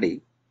out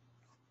somebody.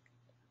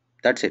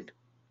 That's it.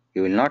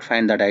 You will not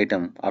find that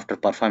item after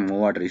performing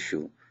move order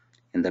issue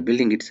in the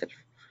building itself.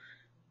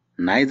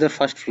 Neither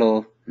first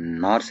floor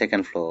nor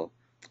second floor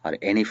or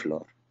any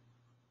floor.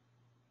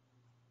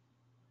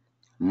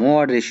 Move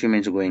order issue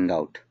means going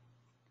out.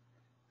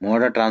 Move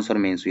order transfer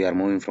means we are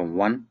moving from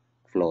one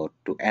floor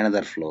to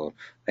another floor,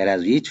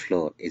 whereas each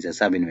floor is a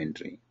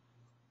sub-inventory.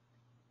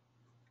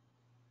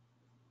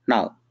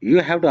 Now, you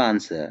have to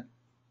answer.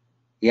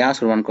 He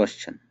asked one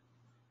question.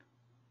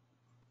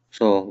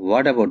 So,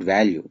 what about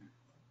value?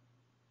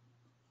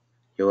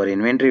 Your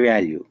inventory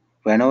value.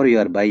 Whenever you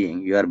are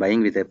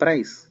buying with a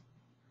price.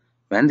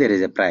 When there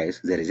is a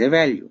price, there is a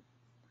value.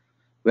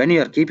 When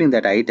you are keeping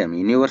that item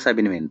in your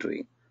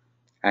sub-inventory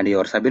and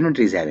your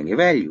sub-inventory is having a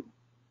value.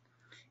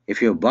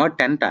 If you bought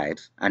 10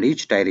 tires and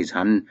each tire is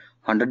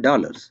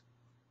 $100,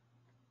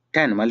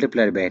 10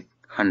 multiplied by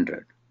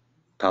 100,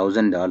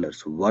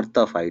 $1,000 worth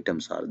of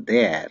items are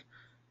there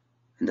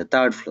in the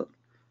third floor.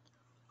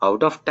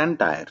 Out of 10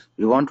 tires,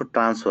 you want to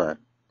transfer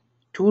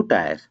 2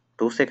 tires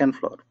to second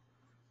floor.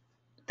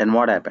 Then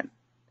what happened?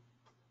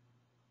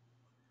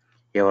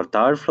 Your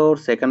third floor,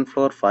 second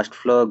floor, first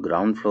floor,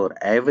 ground floor,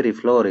 every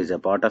floor is a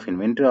part of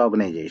inventory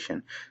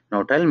organization.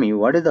 Now tell me,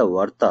 what is the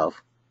worth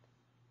of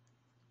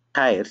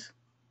tires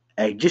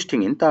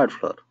existing in third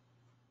floor?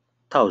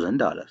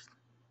 $1,000,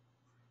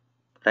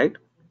 right?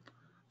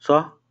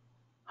 So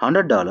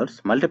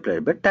 $100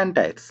 multiplied by 10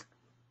 tires,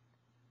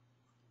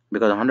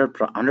 because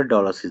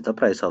 $100 is the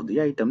price of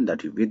the item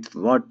that you, with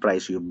what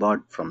price you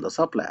bought from the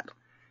supplier.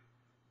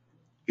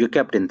 You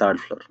kept in third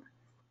floor.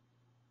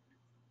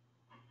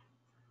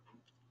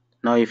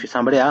 Now if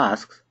somebody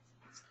asks,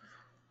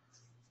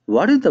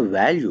 what is the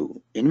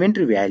value,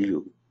 inventory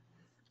value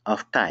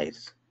of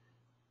tires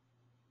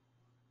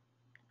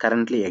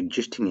currently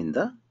existing in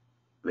the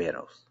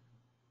warehouse?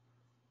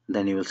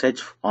 Then you will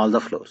search all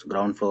the floors,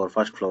 ground floor,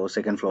 first floor,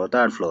 second floor,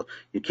 third floor.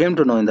 You came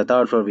to know in the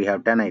third floor we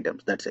have 10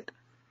 items. That's it.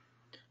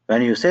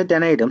 When you say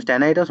 10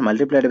 items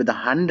multiplied with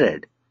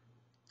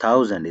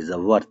 100,000 is the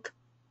worth.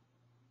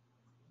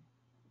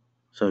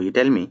 So you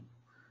tell me,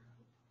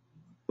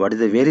 where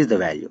is the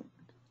value?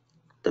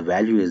 The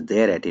value is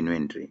there at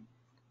inventory.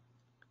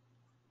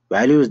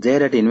 Value is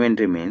there at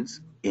inventory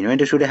means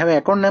inventory should have an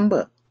account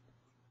number.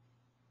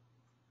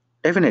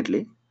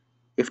 Definitely,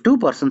 if two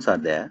persons are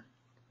there,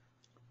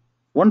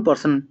 one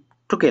person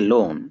took a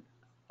loan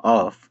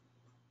of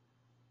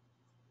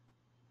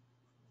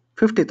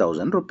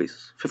 50,000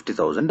 rupees,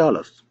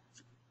 $50,000.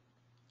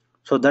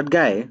 So that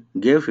guy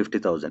gave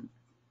 50,000.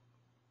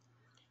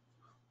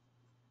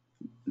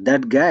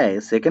 That guy,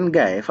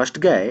 first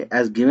guy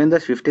has given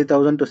the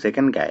 50,000 to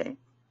second guy,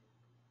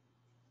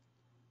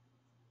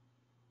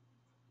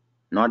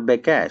 not by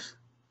cash,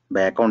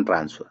 by account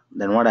transfer.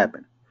 Then what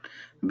happened?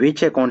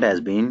 Which account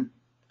has been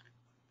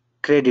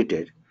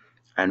credited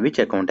and which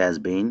account has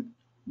been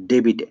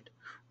debited?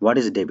 What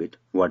is debit?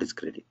 What is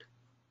credit?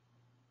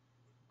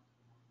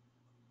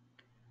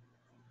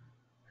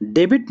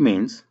 Debit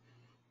means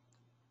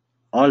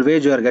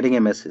always you are getting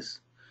a message.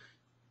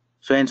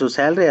 So and so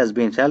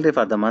salary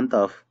for the month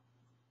of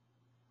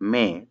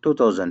May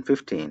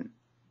 2015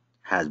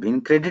 has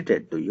been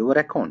credited to your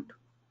account.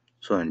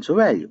 So and so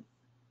value.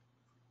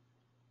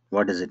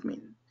 What does it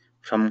mean?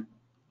 From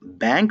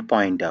bank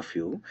point of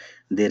view,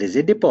 there is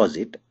a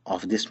deposit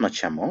of this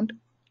much amount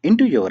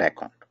into your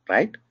account,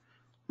 right?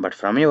 But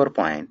from your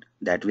point,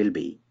 that will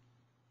be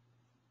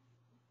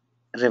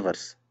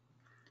reverse.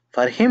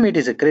 For him, it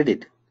is a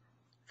credit.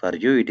 For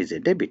you, it is a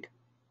debit.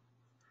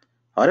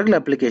 Oracle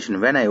application,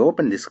 when I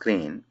open the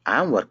screen,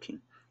 I am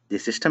working. The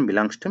system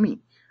belongs to me.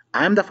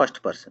 I am the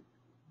first person.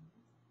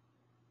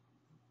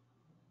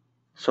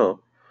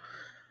 So,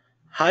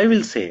 I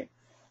will say,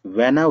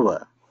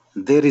 whenever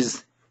there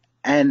is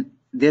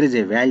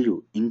a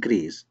value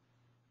increase,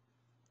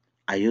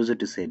 I use it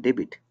to say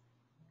debit.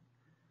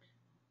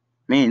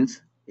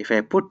 Means if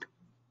I put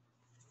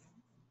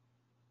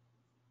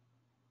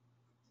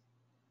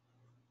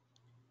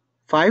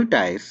 5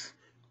 tires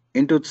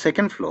into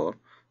second floor,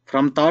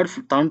 from third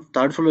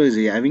floor is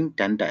having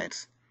 10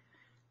 tires.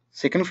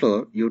 Second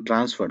floor you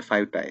transferred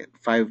 5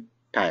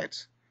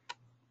 tires.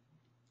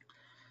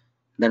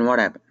 Then what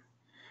happened?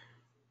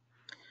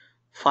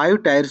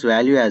 5 tires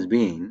value has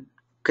been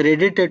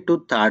credited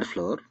to third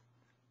floor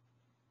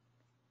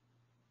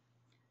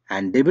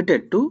and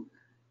debited to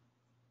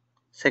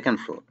second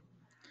floor.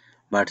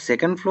 But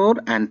second floor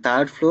and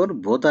third floor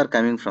both are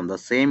coming from the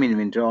same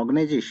inventory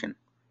organization.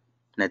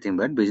 Nothing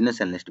but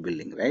business analyst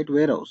building, right?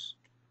 Warehouse.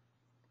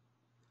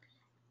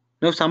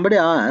 Now if somebody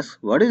asks,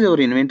 what is your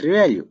inventory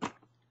value?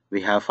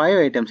 We have 5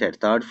 items at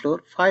third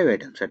floor, 5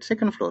 items at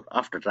second floor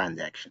after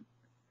transaction.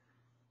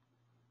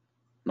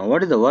 Now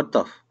what is the worth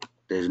of?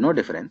 There is no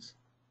difference.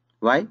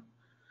 Why?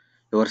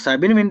 Your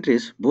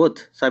sub-inventories,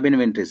 both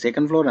sub-inventories,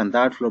 second floor and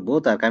third floor,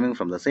 both are coming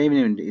from the same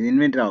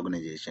inventory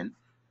organization.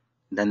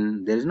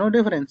 then there is no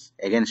difference.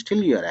 Again,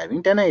 still you are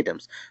having 10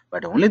 items.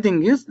 But the only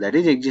thing is that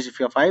is exist if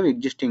you have 5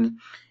 existing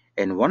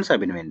in one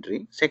sub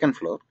inventory, second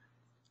floor,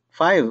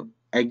 5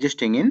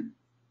 existing in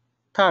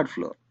third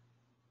floor.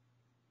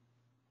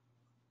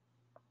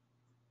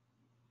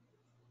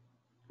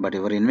 But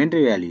your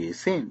inventory value is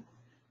same.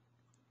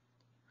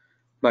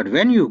 But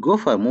when you go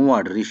for move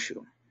order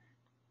issue,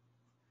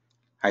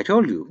 I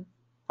told you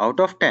out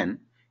of 10,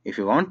 if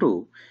you want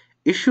to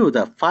issue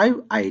the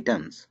 5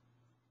 items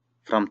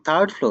from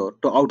third floor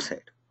to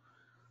outside,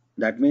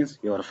 that means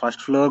your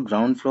first floor,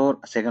 ground floor,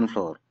 second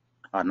floor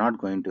are not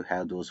going to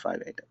have those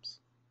 5 items.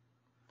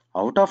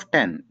 Out of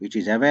 10 which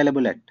is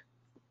available at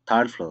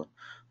third floor,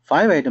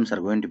 5 items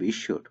are going to be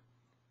issued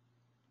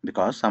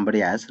because somebody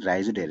has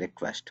raised a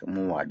request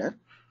move order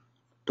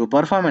to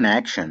perform an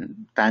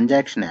action,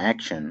 transaction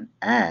action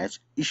as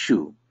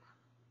issue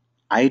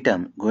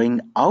item going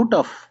out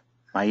of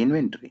my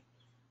inventory,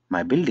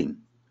 my building,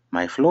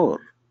 my floor.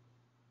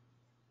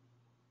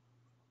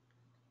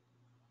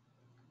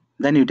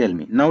 Then you tell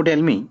me, now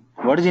tell me,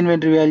 what is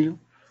inventory value?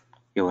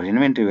 Your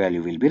inventory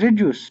value will be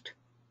reduced.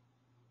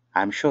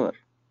 I'm sure.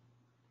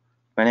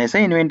 When I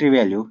say inventory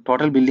value,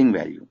 total building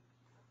value.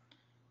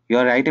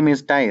 Your item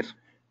is tire.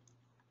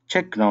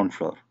 Check ground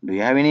floor. Do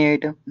you have any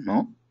item?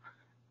 No.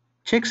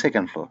 Check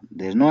second floor.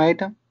 There is no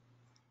item.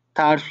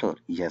 Third floor.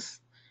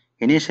 Yes.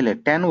 Initially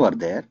 10 were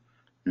there.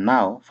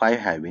 Now 5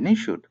 have been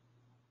issued.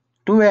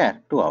 To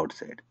where? To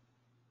outside.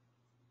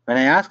 When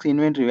I ask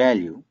inventory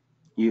value,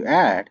 you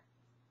add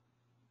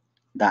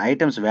the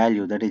item's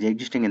value that is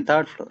existing in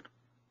third floor.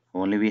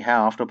 Only we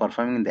have after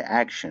performing the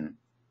action,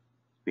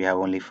 we have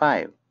only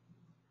 5.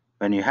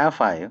 When you have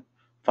 5,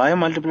 5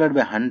 multiplied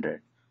by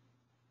 100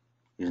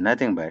 is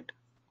nothing but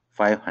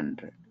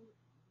 $500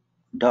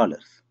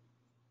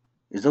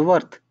 is the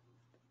worth.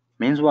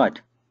 Means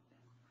what?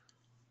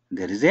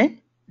 There is a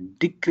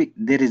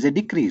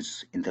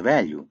decrease in the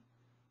value.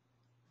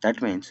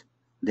 That means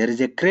there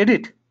is a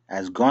credit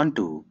has gone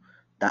to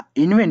the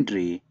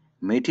inventory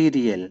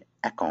material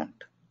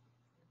account.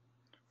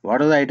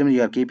 What are the items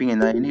you are keeping in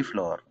the any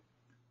floor?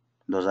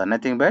 Those are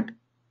nothing but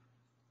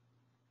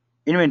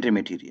inventory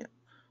material.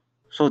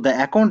 So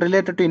the account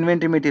related to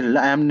inventory material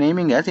I am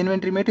naming as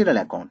inventory material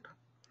account.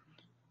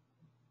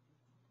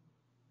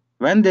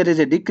 When there is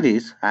a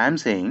decrease, I am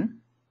saying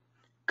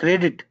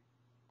credit.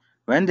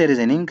 When there is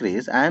an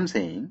increase, I am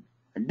saying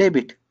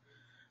debit.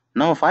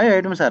 Now 5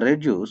 items are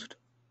reduced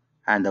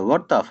and the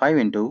worth of 5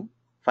 into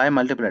 5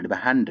 multiplied by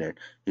 100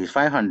 is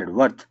 500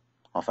 worth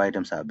of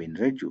items have been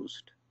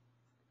reduced.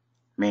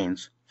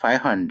 Means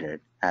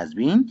 500 has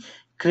been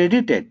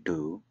credited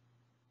to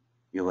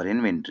your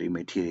inventory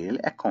material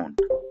account.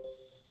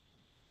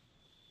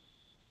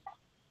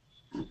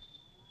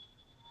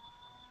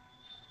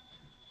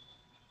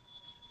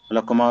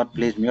 Hello Kumar,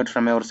 please mute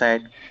from your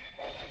side.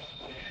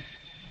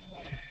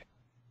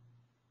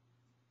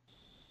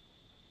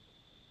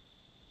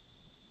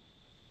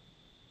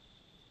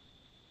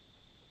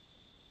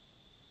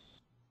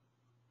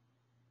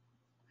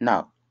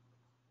 Now,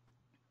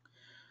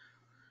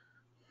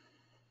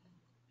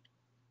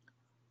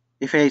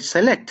 if I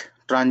select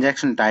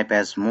transaction type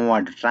as move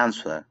order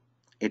transfer,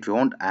 it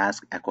won't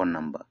ask account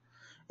number.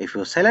 If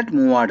you select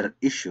move order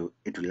issue,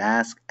 it will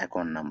ask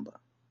account number.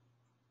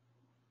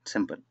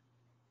 Simple.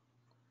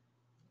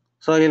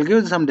 So you'll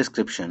give some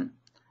description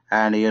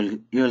and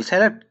you'll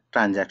select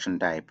transaction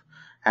type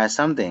as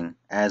something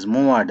as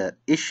move order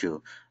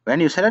issue.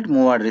 When you select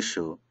move order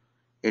issue,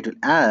 it will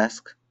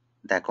ask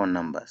the account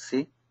number.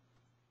 See,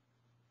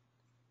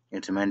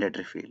 it's a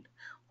mandatory field.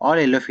 All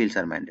yellow fields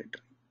are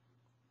mandatory.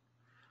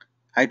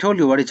 I told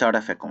you what is chart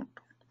of account.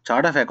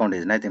 Chart of account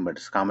is nothing but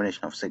a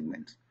combination of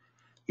segments.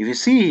 If you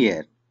see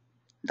here,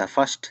 the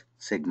first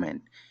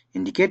segment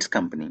indicates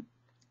company,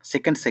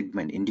 second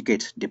segment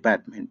indicates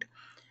department,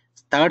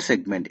 third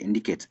segment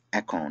indicates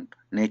account,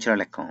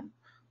 natural account,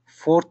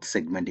 fourth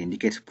segment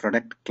indicates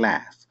product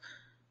class,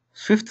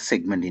 fifth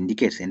segment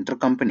indicates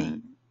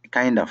intercompany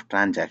kind of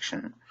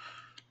transaction,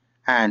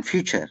 and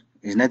future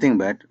is nothing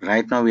but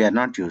right now we are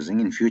not using,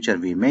 in future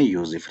we may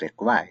use if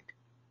required.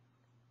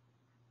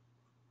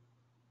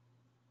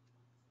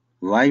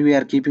 Why we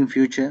are keeping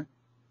future?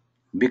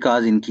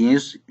 Because in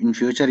case in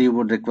future you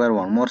would require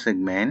one more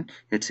segment,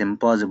 it's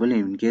impossible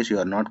in case you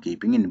are not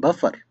keeping in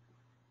buffer.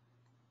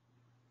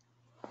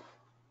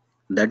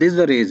 That is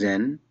the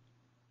reason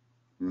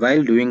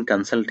while doing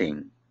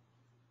consulting,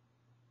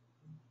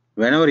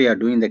 whenever you are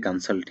doing the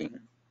consulting,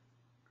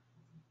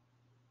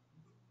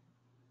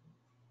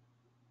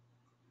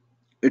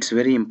 it's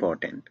very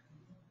important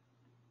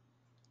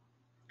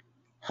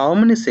how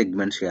many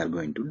segments you are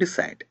going to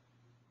decide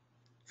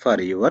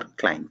for your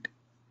client.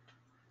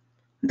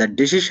 The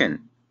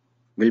decision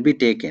will be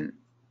taken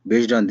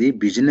based on the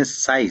business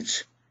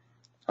size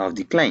of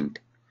the client.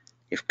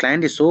 If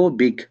client is so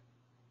big,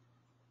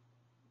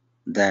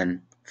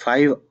 then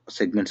 5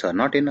 segments are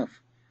not enough.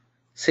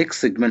 6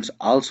 segments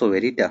also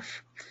very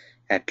tough.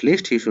 At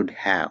least he should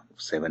have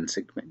 7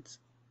 segments.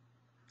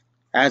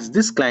 As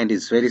this client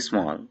is very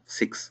small,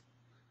 6.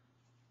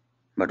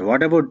 But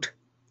what about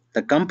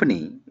The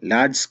company,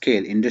 large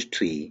scale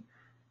industry,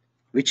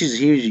 which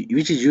is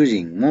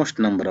using most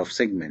number of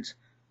segments.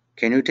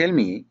 Can you tell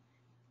me?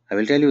 I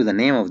will tell you the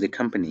name of the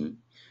company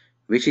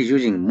which is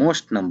using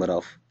most number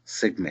of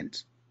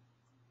segments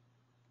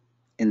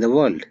in the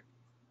world.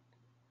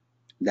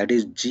 That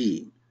is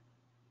GE.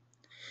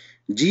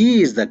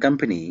 GE is the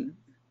company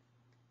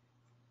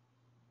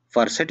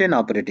for certain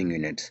operating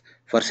units,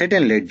 for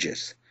certain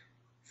ledgers.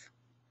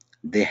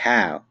 They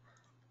have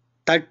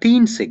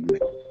 13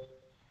 segments.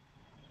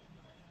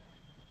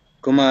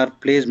 Kumar,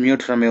 please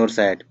mute from your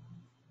side.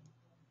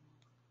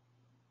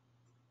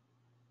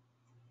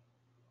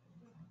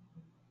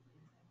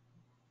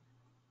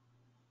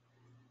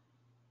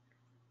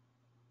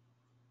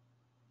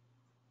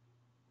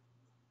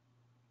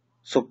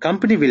 So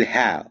company will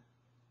have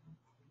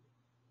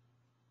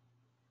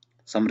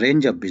some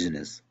range of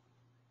business.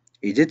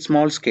 Is it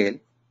small scale,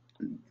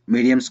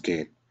 medium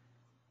scale,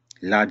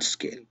 large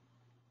scale?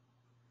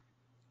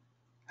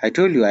 I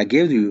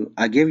gave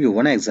you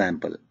one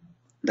example.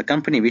 The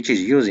company which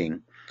is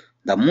using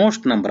the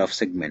most number of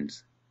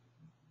segments,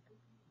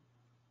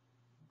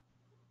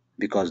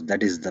 because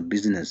that is the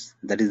business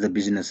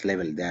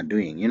level they are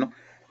doing.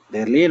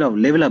 Their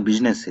level of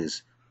business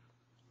is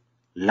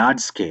large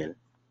scale.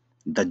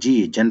 The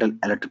GE General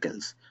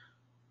Electricals,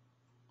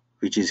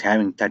 which is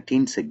having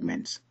 13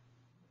 segments.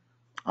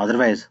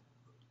 Otherwise,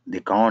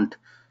 they can't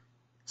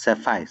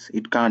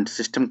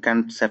system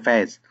can't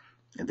suffice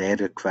their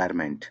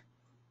requirement.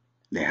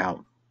 They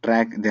are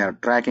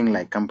tracking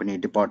like company,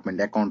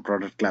 department, account,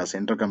 product class,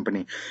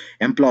 intercompany,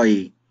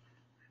 employee,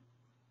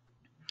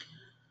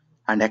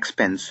 and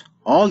expense.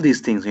 All these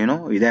things, they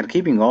are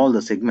keeping all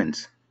the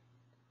segments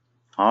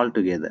all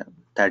together.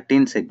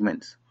 13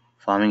 segments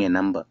forming a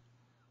number.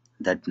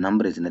 That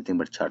number is nothing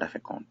but chart of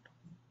account.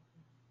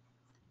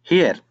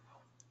 Here,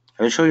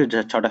 I will show you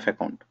the chart of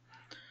account.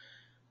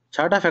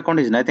 Chart of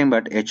account is nothing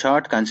but a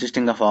chart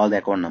consisting of all the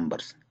account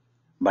numbers.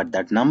 But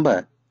that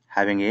number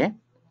having a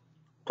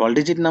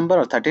 12-digit number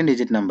or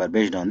 13-digit number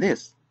based on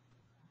this.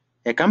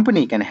 A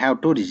company can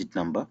have 2-digit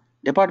number,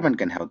 department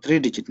can have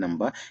 3-digit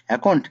number,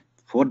 account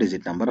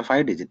 4-digit number or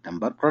 5-digit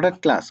number,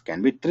 product class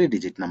can be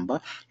 3-digit number,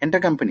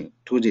 intercompany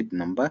 2-digit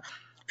number,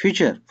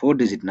 future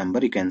 4-digit number,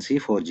 you can see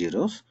 4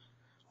 zeros.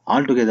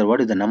 Altogether,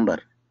 what is the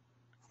number?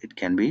 It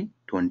can be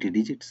 20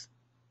 digits.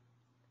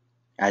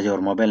 As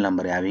your mobile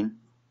number having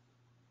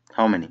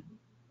how many?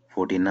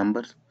 14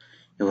 numbers.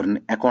 Your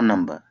account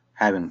number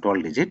having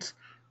 12 digits.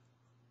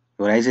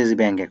 Your ICICI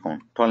Bank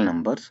account 12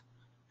 numbers.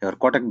 Your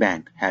Kotak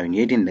Bank having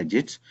 18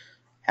 digits.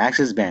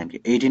 Axis Bank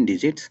 18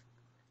 digits.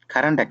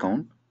 Current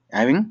account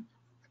having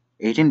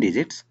 18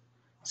 digits.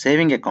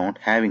 Saving account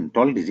having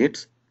 12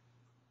 digits.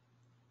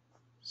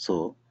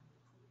 So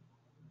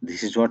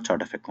this is what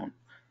chart of account.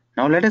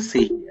 Now let us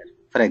see here.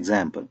 For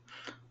example,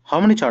 how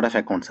many chart of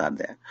accounts are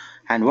there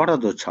and what are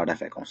those chart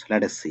of accounts?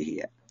 Let us see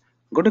here.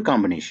 Go to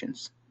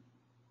combinations.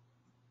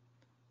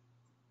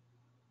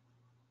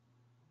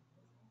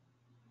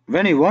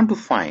 When you want to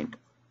find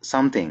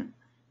something,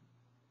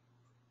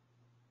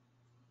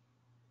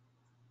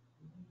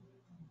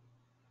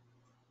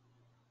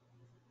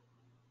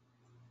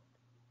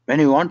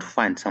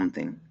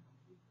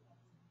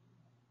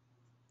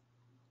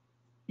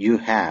 you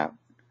have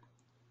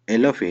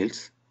yellow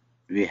fields,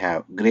 we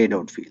have grayed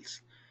out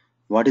fields.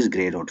 What is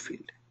grayed out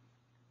field?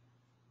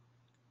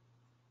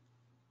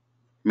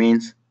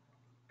 Means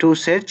to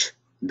search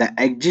the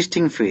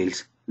existing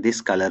fields,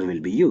 this color will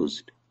be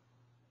used.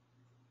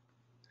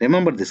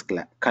 Remember this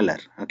color,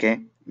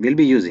 okay? We'll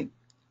be using.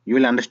 You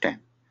will understand.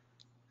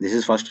 This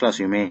is first class.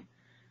 You may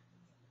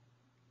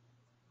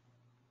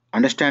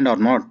understand or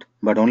not,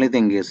 but only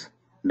thing is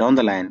down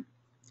the line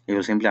you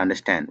will simply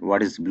understand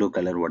what is blue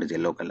color, what is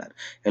yellow color.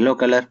 Yellow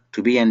color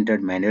to be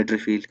entered mandatory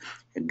field.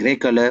 Gray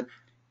color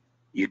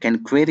you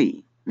can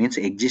query, means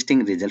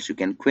existing results you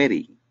can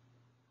query.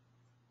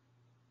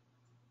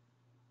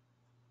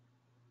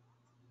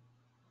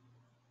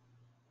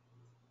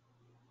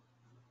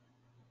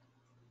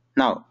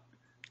 Now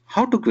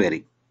how to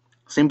query?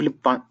 Simply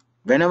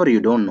whenever you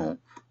don't know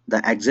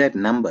the exact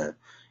number,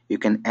 you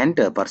can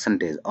enter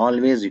percentage.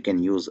 Always you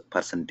can use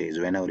percentage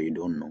whenever you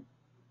don't know.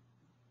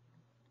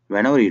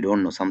 Whenever you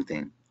don't know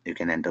something, you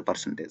can enter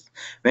percentage.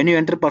 When you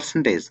enter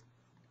percentage,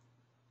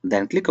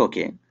 then click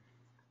OK.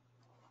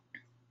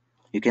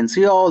 You can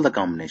see all the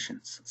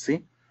combinations.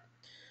 See,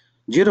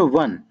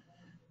 01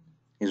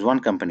 is one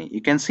company.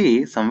 You can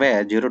see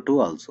somewhere 02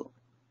 also.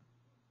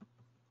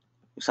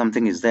 If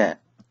something is there.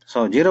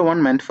 So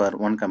 01 meant for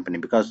one company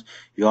because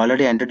you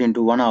already entered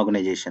into one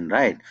organization,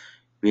 right?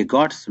 We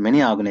got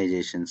many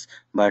organizations,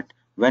 but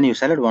when you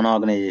select one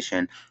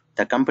organization,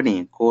 the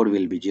company code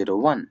will be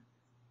 01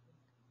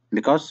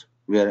 because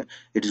it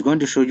is going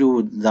to show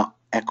you the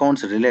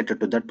accounts related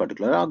to that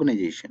particular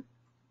organization.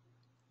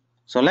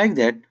 So like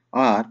that,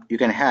 or you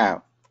can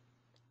have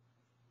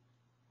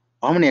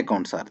how many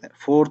accounts are there?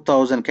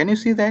 4,000. Can you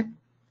see that?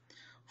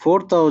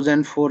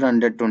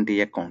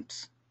 4,420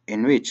 accounts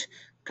in which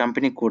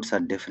company codes are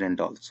different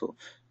also.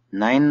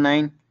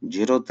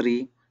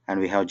 9903 and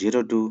we have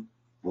 02,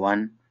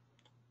 1,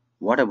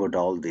 What about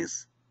all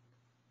this?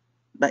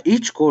 The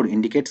each code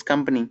indicates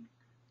company.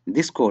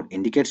 This code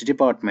indicates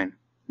department.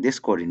 This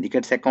code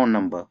indicates account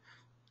number.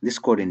 This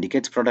code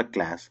indicates product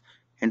class,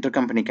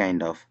 intercompany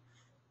kind of,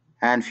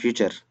 and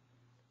future.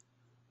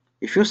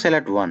 If you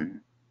select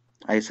one,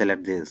 I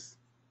select this.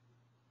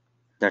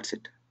 That's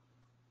it.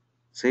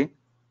 See,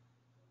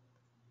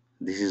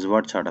 this is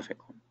what chart of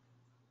account.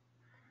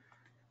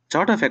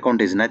 Chart of account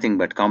is nothing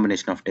but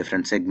combination of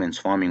different segments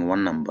forming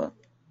one number,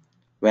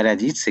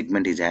 whereas each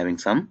segment is having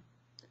some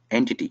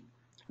entity.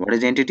 What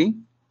is entity?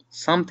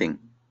 Something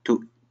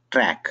to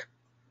track.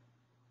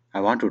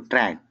 I want to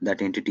track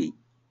that entity.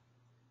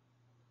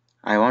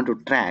 I want to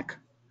track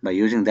by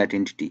using that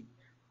entity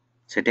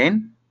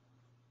certain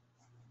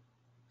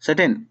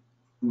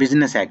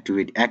business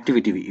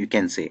activity you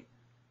can say.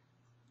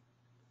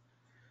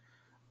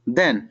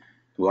 Then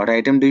what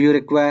item do you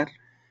require?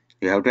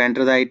 You have to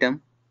enter the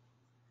item.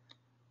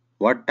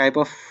 What type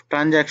of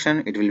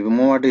transaction? It will be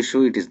moved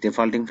issue. It is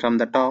defaulting from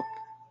the top.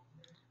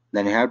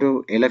 Then you have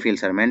to yellow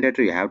fields are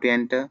mandatory. You have to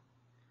enter.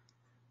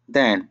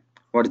 Then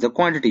what is the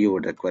quantity you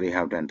would require? You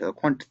have to enter the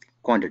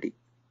quantity.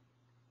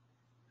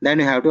 Then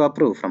you have to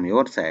approve from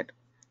your side.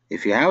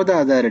 If you have the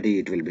authority,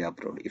 it will be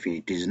approved. If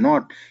it is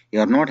not, you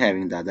are not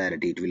having the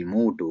authority, it will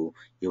move to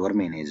your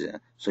manager.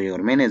 So your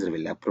manager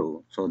will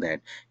approve so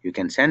that you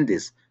can send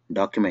this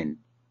document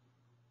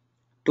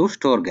to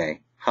store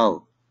guy.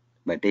 How?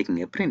 By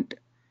taking a print.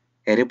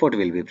 A report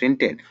will be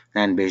printed,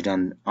 and based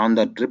on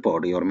that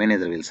report your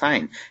manager will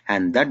sign,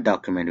 and that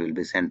document will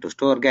be sent to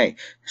store guy.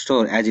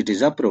 Store as it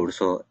is approved,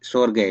 so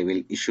store guy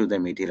will issue the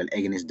material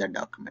against that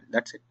document.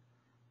 That's it.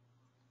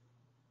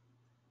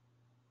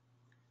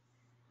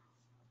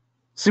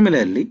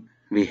 Similarly,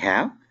 we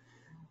are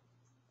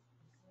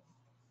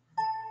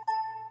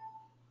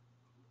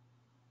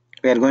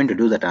going to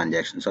do the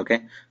transactions.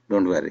 Okay,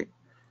 don't worry,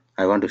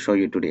 I want to show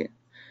you today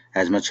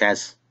as much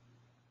as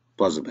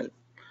possible.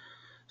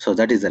 So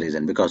that is the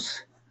reason,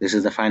 because this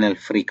is the final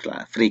free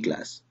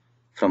class.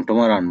 From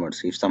tomorrow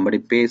onwards, if somebody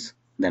pays,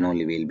 then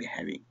only we'll be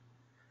having.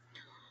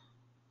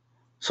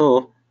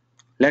 So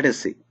let us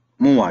see.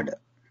 Move order.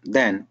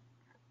 Then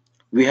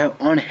we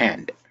have on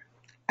hand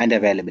and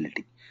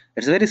availability.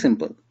 It's very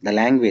simple. The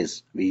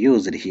language we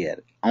used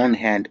here, on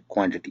hand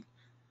quantity.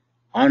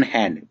 On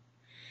hand,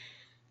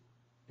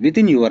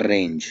 within your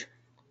range,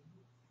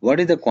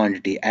 what is the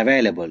quantity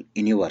available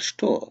in your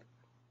store?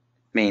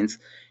 Means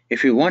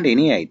if you want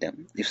any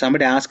item, if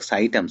somebody asks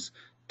items,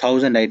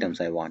 1,000 items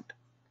I want.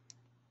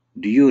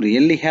 Do you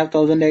really have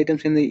 1,000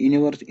 items in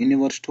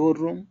your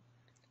storeroom?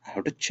 I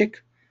have to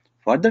check.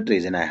 For that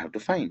reason, I have to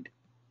find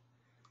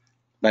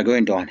by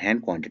going to on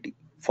hand quantity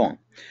form.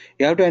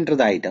 You have to enter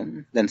the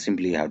item, then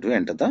simply you have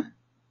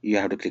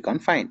to click on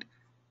find.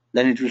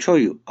 Then it will show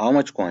you how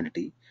much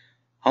quantity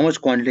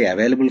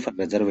available for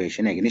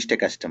reservation against a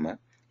customer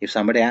if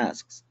somebody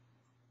asks.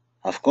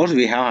 Of course,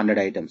 we have 100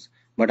 items,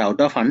 but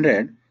out of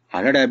 100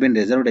 have been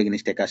reserved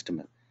against a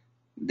customer.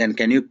 Then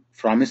can you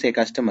promise a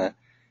customer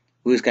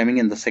who is coming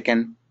in the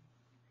second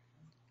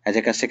as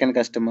a second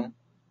customer?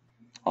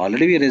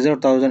 Already we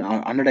reserved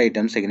 100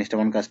 items against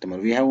one customer.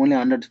 We have only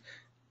 100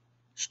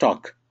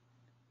 stock.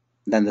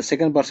 Then the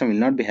second person will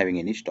not be having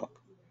any stock.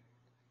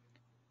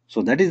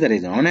 So that is the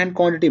reason. On hand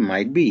quantity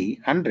might be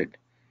 100,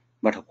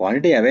 but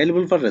quantity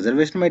available for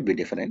reservation might be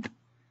different.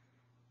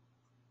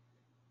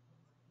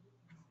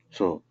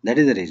 So that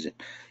is the reason.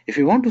 If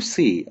you want to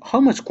see how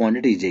much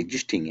quantity is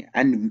existing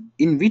and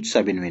in which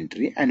sub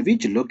inventory and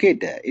which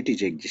locator it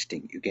is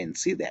existing, you can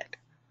see that.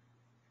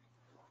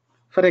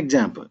 For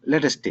example,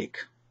 let us take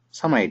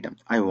some item.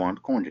 I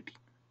want quantity.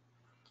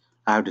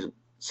 I have to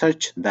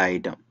search the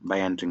item by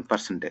entering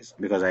percentage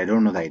because I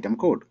don't know the item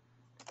code.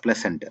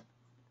 Plus enter.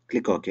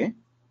 Click OK.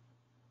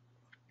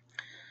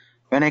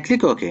 When I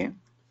click OK,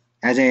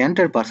 as I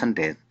enter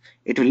percentage,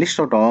 it will list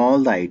out all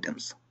the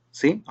items.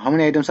 See how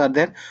many items are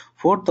there?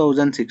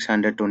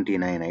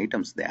 4,629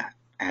 items they are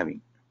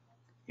having.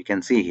 You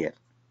can see here.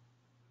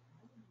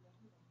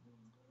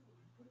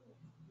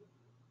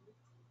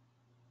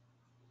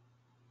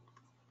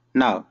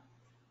 Now,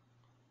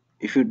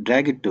 if you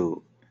drag it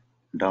to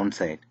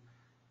downside,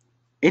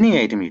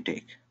 any item you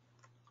take,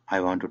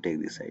 I want to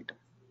take this item.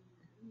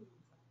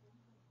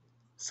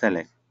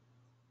 Select.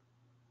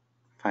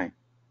 Fine.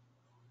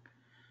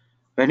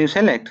 When you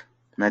select,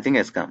 nothing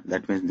has come.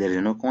 That means there is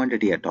no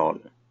quantity at all.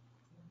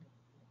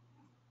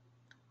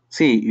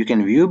 See, you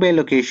can view by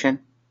location.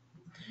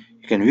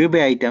 You can view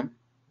by item.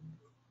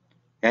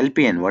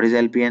 LPN. What is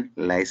LPN?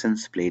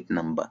 License plate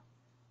number.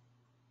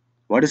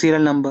 What is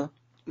serial number?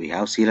 We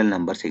have serial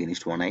numbers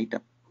against one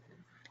item.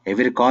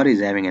 Every car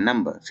is having a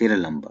number, serial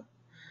number.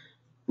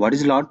 What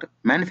is lot?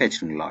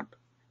 Manufacturing lot.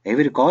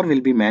 Every car will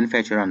be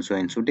manufactured on so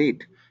and so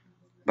date.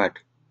 But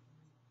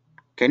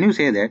can you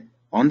say that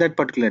on that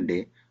particular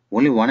day,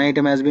 only one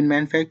item has been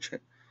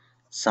manufactured?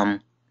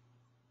 Some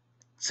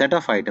set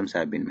of items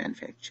have been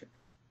manufactured.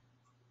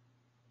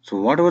 So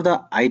whatever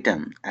the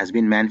item has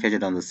been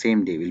manufactured on the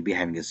same day will be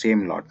having the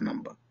same lot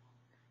number.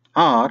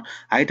 Or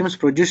items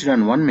produced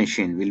on one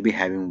machine will be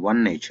having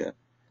one nature,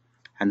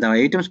 And the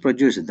items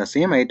produced, the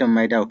same item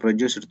might have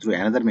produced through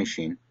another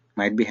machine,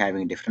 might be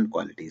having different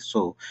qualities.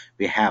 So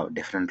we have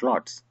different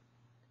lots.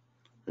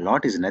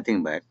 Lot is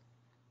nothing but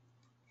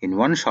in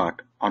one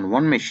shot on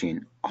one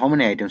machine, how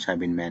many items have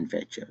been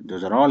manufactured.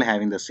 Those are all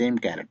having the same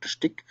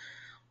characteristic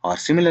or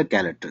similar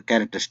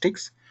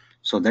characteristics.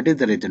 So that is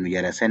the reason we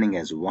are assigning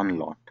as one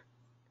lot.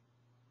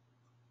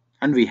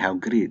 And we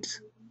have grades.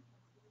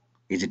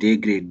 Is it A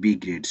grade, B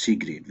grade, C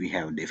grade? We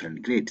have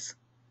different grades.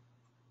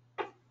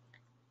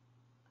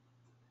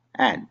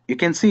 And you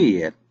can see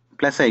here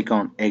plus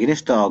icon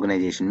against the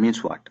organization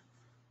means what?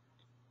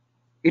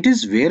 It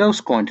is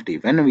warehouse quantity.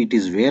 When it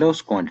is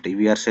warehouse quantity,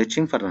 we are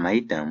searching for an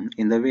item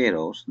in the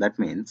warehouse. That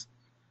means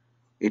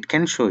it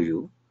can show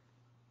you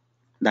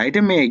the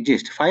item may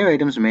exist. 5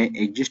 items may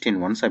exist in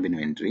one sub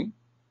inventory.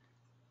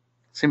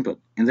 Simple.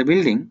 In the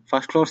building,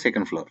 first floor,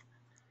 second floor.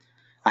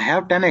 I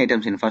have 10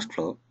 items in first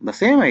floor. The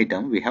same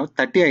item, we have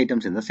 30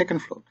 items in the second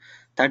floor.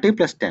 30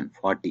 plus 10,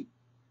 40.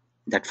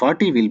 That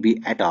 40 will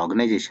be at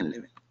organization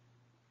level.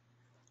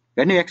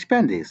 When you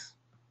expand this,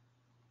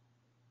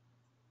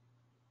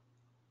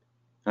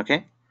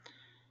 okay,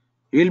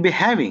 you will be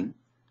having,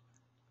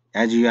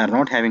 as you are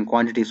not having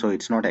quantity, so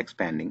it's not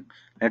expanding.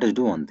 Let us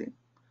do one thing.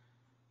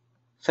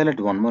 Select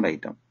one more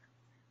item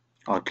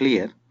or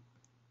clear.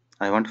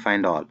 I want to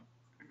find all.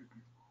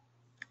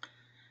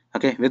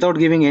 Okay, without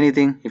giving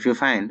anything, if you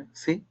find,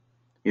 see,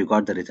 you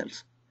got the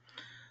results.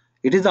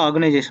 It is the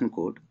organization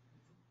code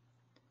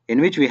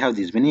in which we have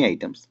these many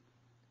items.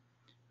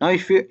 Now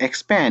if you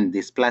expand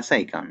this plus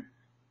icon,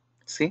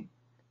 see,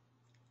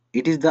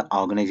 it is the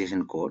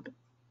organization code.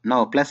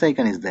 Now plus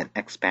icon is there,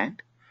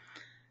 expand.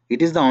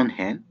 It is the on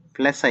hand,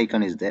 plus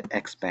icon is there,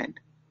 expand.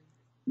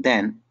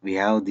 Then we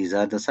have, these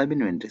are the sub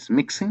inventories: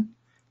 mixing,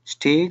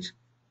 stage,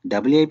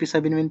 WIP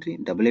sub inventory,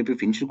 WIP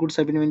finished goods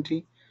sub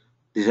inventory.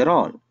 These are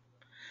all.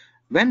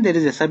 When there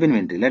is a sub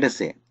inventory, let us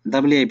say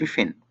WIP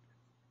fin.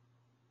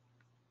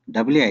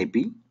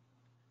 WIP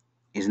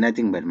is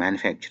nothing but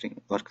manufacturing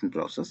work in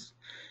process.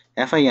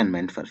 FIN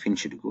meant for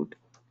finished good.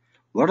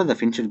 What are the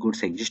finished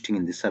goods existing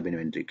in this sub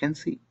inventory? You can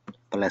see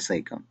plus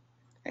icon,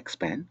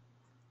 expand.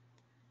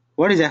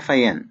 What is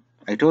FIN?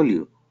 I told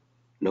you,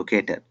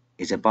 locator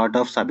is a part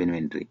of sub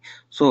inventory.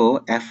 So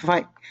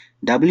WIPFIN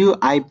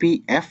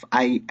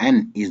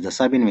is the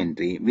sub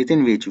inventory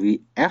within which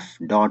we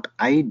F.I.N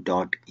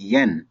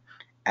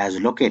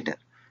as locator.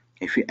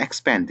 If you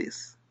expand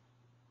this,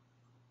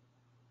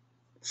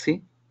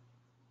 see,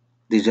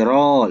 these are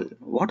all,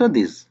 what are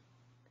these?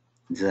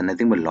 These are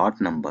nothing but lot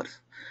numbers.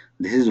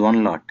 This is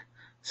one lot.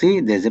 See,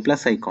 there's a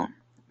plus icon.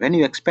 When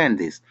you expand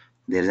this,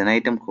 there is an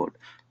item code.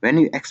 When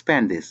you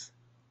expand this,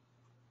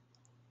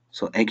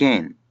 so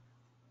again,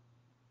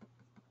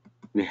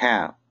 we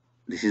have,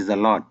 this is the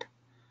lot.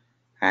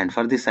 And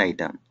for this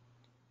item,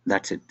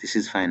 that's it. This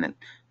is final.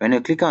 When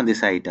you click on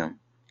this item,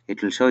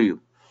 it will show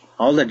you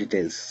all the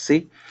details.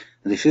 See,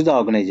 this is the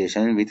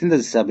organization within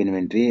the sub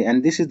inventory,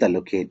 and this is the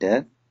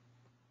locator.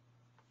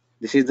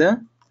 This is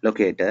the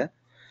locator.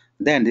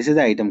 Then this is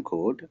the item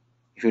code.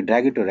 If you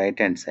drag it to right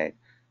hand side,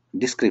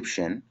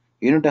 description,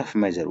 unit of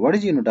measure. What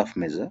is unit of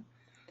measure?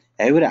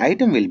 Every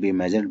item will be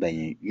measured by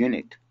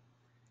unit.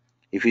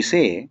 If you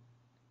say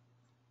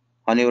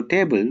on your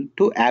table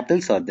 2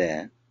 apples are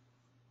there,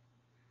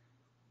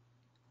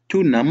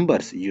 2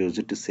 numbers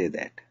used to say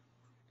that,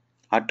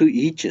 or 2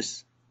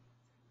 eaches.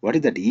 What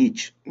is that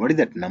each? What is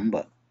that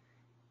number?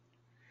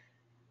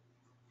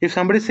 If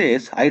somebody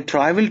says, I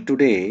traveled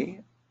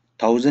today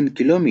 1,000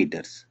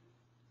 kilometers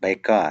by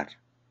car,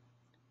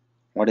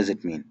 what does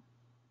it mean?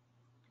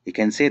 You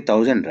can say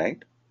 1,000,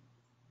 right?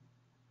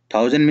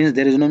 1,000 means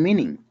there is no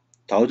meaning.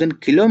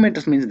 1,000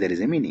 kilometers means there is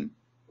a meaning.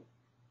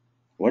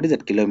 What is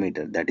that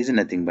kilometer? That is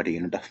nothing but a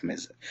unit of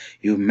measure.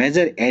 You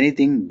measure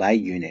anything by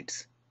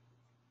units.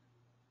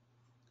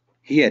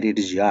 Here it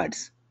is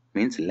yards,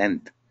 means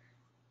length.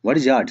 What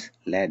is yards?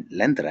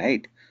 Length,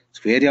 right?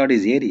 Square yard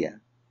is area.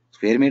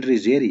 Square meter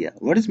is area.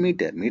 What is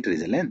meter? Meter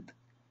is a length.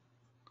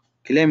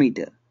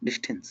 Kilometer,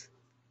 distance.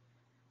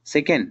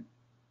 Second,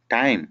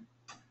 time.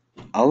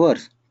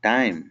 Hours,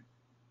 time.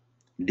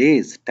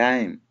 Days,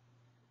 time.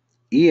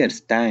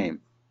 Years,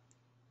 time.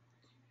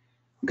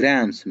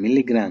 Grams,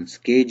 milligrams,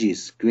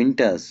 kgs,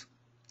 quintas,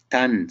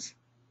 tons.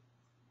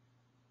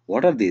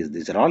 What are these?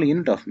 These are all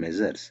unit of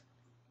measures.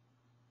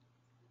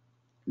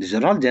 These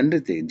are all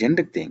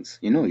generic things.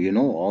 You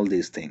know all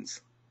these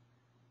things.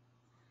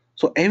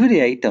 So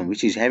every item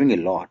which is having a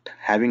lot,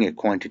 having a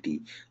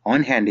quantity,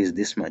 on hand is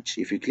this much.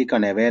 If you click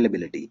on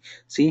availability,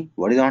 see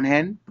what is on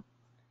hand?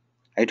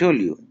 I told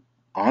you,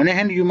 on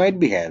hand you might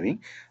be having,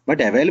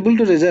 but available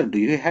to reserve, do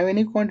you have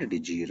any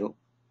quantity? Zero.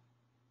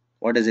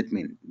 What does it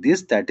mean?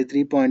 This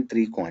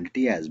 33.3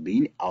 quantity has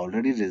been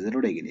already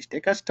reserved against a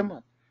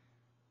customer.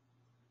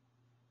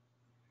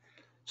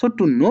 So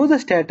to know the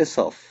status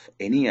of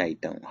any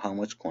item, how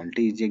much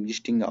quantity is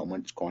existing, how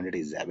much quantity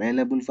is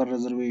available for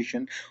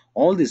reservation,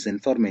 all this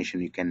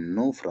information you can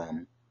know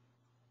from,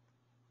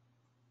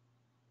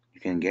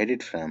 you can get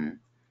it from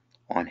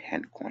on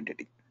hand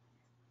quantity,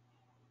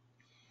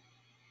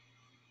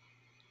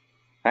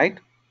 right?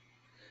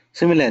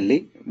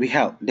 Similarly, we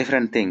have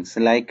different things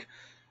like,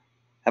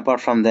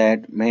 apart from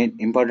that, main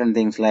important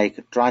things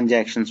like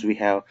transactions we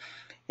have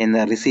in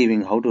the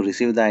receiving, how to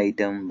receive the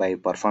item by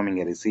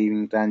performing a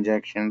receiving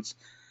transactions.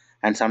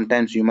 And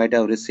sometimes you might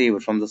have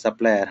received from the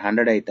supplier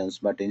 100 items,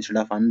 but instead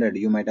of 100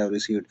 you might have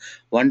received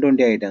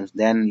 120 items.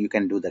 Then you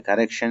can do the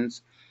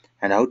corrections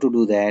and how to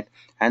do that.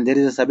 And there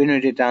is a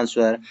subunity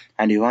transfer,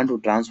 and you want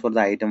to transfer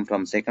the item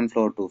from second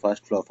floor to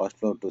first floor, first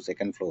floor to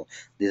second floor.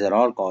 These are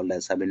all called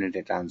as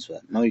subunity transfer.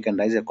 Now you can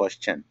raise a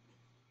question.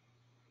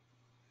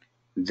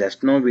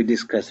 Just now we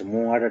discussed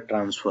move order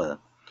transfer,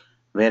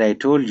 where I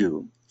told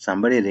you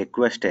somebody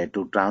requested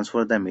to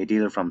transfer the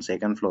material from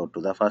second floor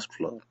to the first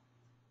floor.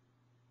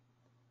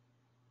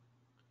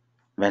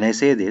 When I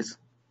say this,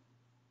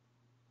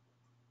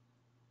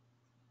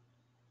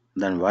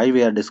 then why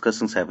we are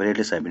discussing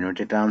separately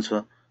sub-inventory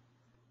transfer?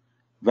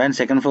 When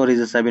second floor is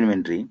a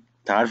sub-inventory,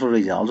 third floor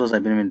is also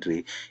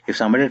sub-inventory. If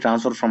somebody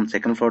transfer from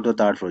second floor to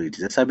third floor, it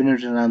is a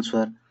sub-inventory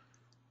transfer.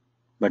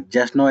 But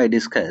just now I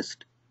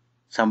discussed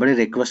somebody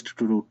requested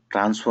to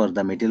transfer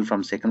the material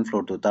from second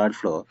floor to third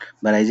floor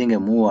by raising a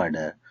move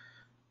order,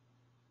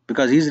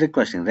 because he is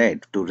requesting,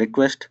 right? To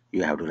request,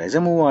 you have to raise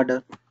a move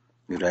order.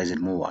 You raise a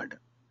move order.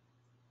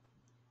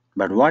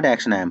 But what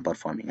action I am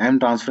performing? I am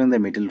transferring the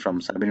material from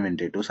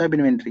sub-inventory to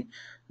sub-inventory.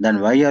 Then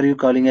why are you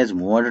calling as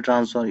move order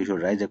transfer? You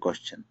should raise a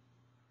question.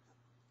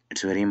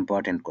 It's a very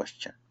important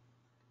question.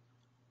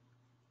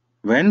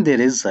 When there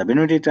is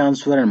sub-inventory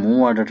transfer and move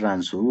order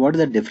transfer, what is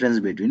the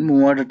difference between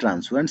move order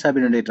transfer and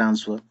sub-inventory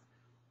transfer?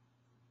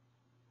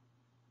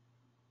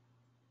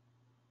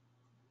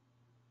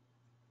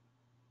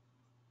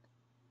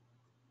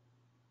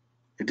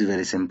 It is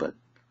very simple.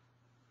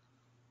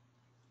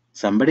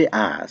 Somebody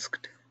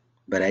asked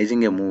by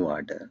raising a move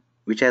order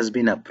which has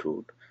been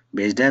approved.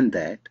 Based on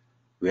that,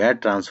 we are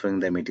transferring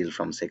the material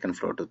from second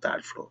floor to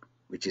third floor,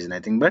 which is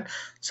nothing but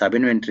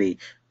sub-inventory.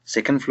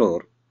 Second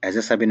floor as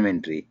a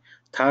sub-inventory,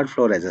 third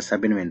floor as a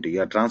sub-inventory.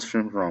 You are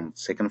transferring from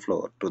second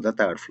floor to the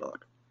third floor.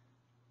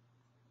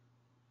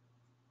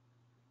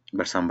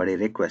 But somebody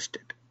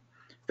requested.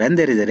 When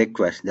there is a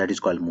request, that is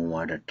called move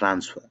order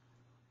transfer.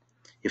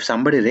 If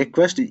somebody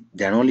requests,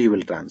 then only you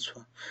will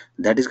transfer.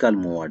 That is called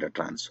move order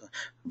transfer.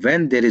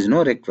 When there is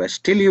no request,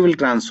 still you will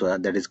transfer.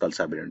 That is called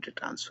sub-inventory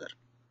transfer.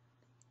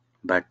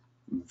 But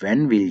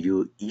when will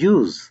you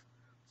use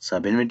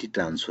sub-inventory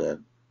transfer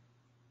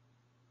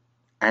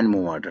and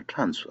move order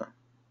transfer?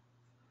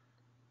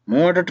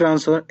 Move order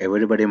transfer,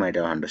 everybody might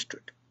have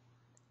understood.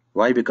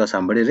 Why? Because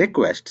somebody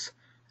requests.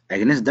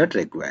 Against that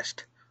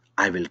request,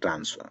 I will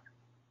transfer.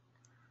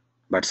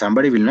 But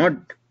somebody will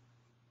not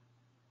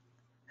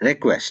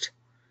request.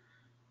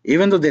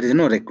 Even though there is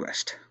no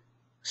request,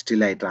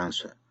 still I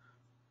transfer.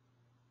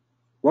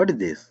 What is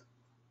this?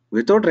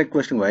 Without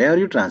requesting, why are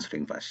you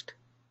transferring first?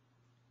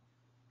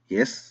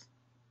 Yes,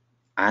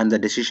 I am the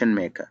decision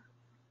maker.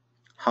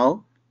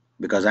 How?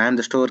 Because I am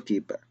the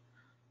storekeeper.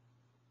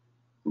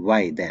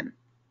 Why then?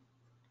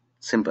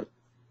 Simple.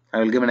 I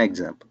will give an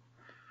example.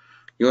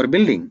 Your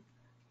building,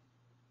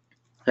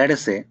 let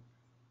us say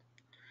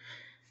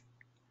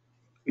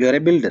you are a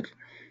builder,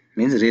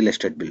 means real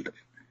estate builder.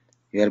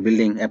 You are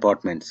building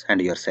apartments and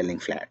you are selling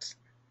flats.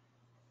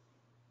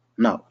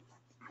 Now,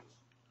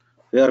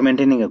 you are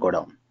maintaining a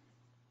godown.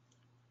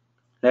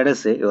 Let us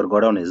say your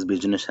godown is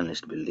business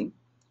analyst building,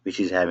 which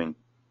is having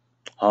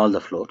all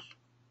the floors,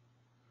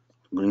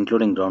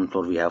 including ground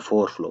floor. We have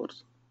 4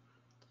 floors.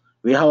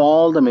 We have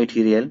all the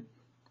material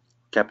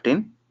kept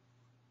in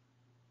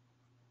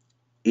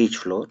each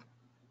floor.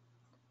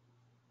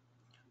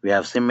 We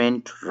have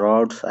cement,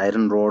 rods,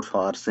 iron rods,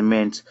 or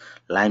cements,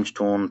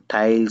 limestone,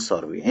 tiles,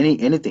 or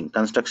anything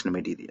construction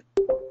material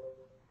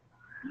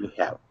you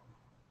have.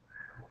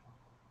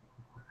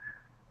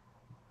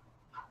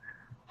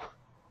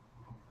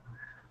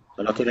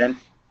 So, okay then,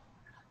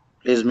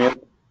 please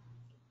mute.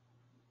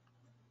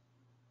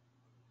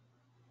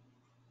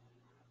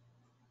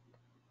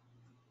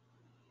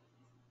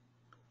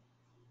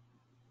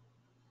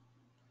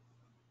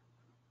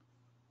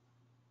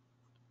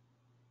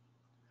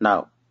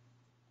 Now,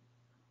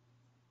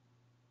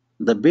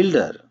 the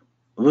builder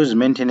who is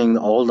maintaining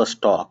all the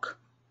stock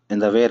in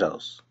the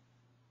warehouse,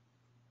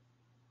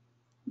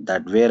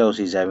 that warehouse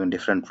is having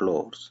different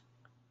floors,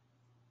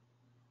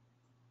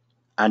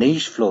 and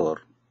each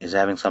floor is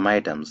having some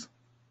items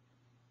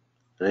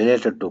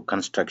related to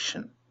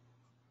construction,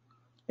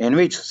 in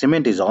which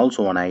cement is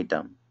also one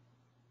item.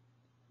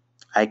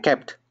 I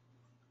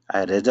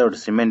reserved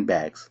cement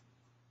bags.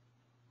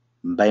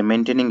 By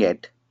maintaining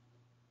it,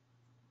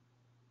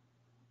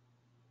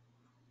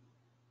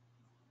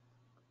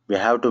 we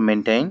have to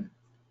maintain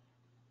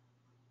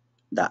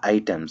the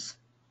items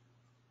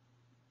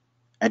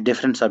at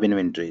different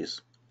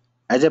sub-inventories.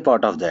 As a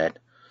part of that,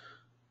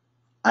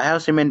 I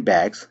have cement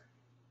bags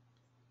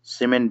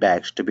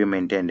to be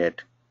maintained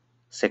at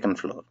second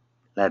floor.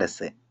 Let us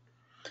say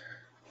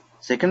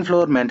second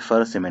floor meant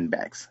for cement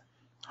bags,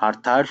 or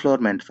third floor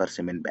meant for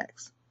cement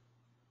bags.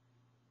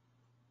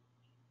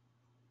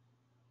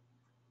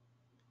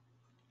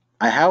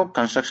 I have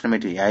construction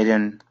material,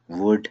 iron,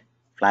 wood,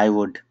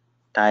 plywood,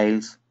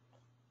 tiles,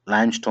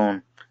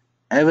 limestone,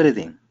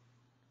 everything.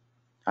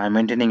 I'm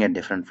maintaining at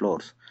different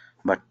floors.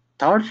 But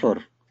third floor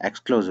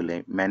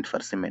exclusively meant for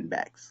cement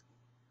bags.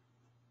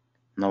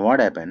 Now what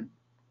happened?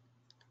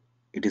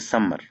 It is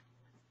summer.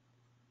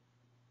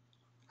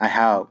 I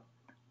have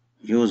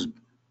used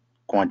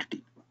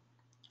quantity.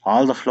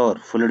 All the floor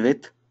filled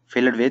with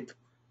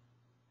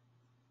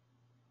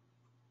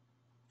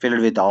filled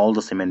with all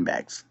the cement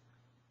bags.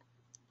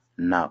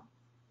 Now,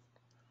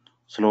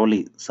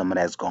 slowly summer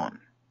has gone.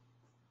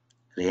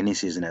 Rainy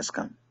season has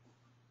come.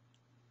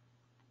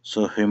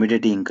 So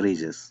humidity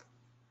increases.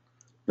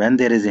 When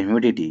there is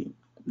humidity,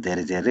 there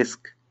is a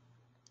risk.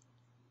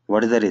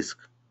 What is the risk?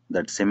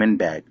 That cement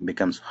bag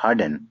becomes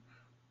hardened,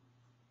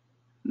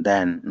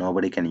 then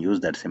nobody can use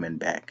that cement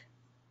bag.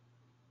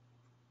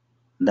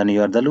 Then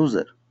you are the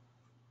loser.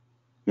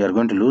 You are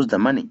going to lose the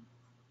money.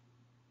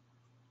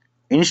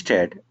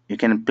 Instead, you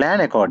can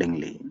plan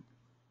accordingly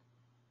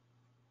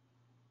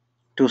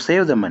to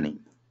save the money.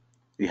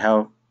 You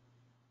have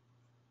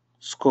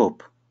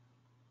scope.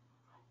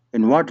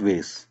 In what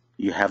ways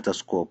you have the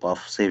scope of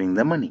saving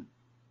the money?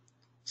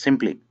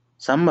 Simply,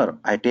 summer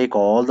I take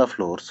all the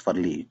floors for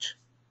lease,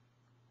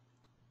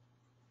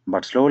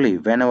 but slowly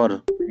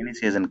whenever rainy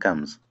season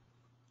comes,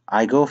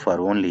 I go for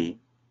only,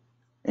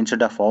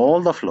 instead of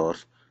all the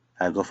floors,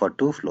 I go for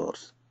two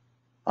floors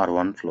or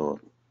one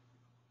floor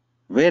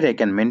where I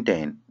can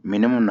maintain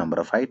minimum number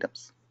of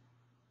items.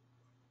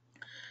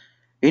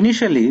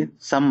 Initially,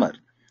 summer,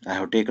 I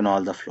have taken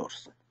all the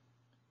floors.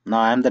 Now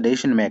I am the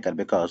decision maker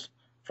because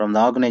from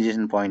the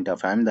organization point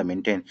of I am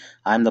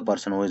the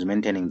person who is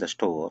maintaining the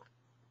store.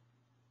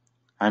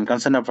 I am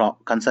concerned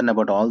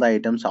about all the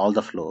items, all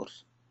the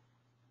floors.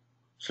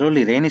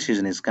 Slowly rainy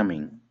season is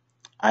coming.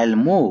 I'll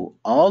move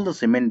all the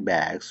cement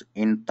bags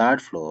in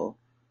third floor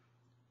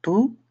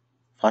to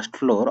first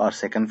floor or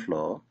second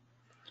floor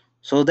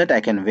so that I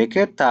can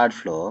vacate third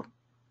floor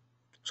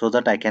so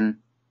that I can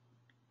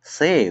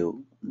save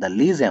the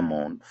lease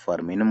amount for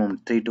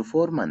minimum 3 to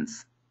 4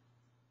 months.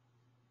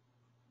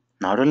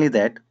 Not only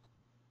that,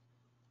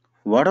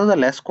 whatever the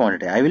less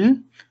quantity, I will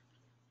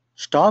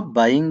stop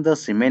buying the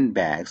cement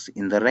bags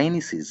in the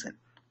rainy season.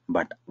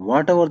 But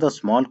whatever the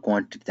small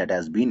quantity that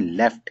has been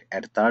left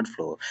at third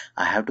floor,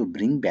 I have to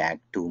bring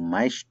back to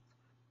my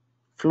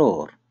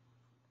floor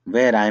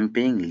where I am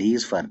paying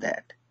lease for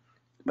that.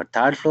 But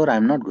third floor I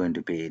am not going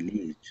to pay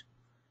lease.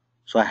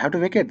 So I have to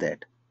vacate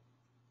that.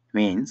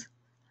 Means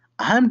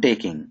I am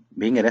taking,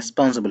 being a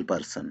responsible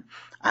person,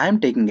 I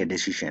am taking a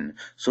decision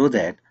so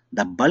that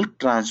the bulk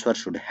transfer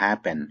should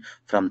happen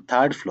from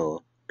third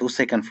floor to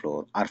second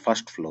floor or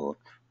first floor.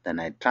 Then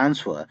I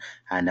transfer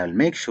and I will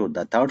make sure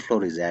the third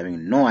floor is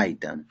having no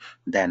item.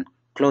 Then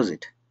close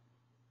it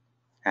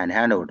and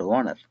hand over to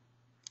owner.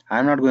 I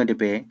am not going to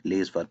pay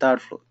lease for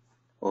third floor.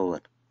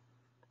 Over.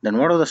 Then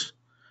what are the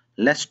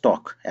less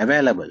stock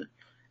available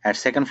at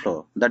second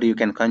floor that you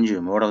can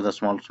consume? What are the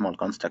small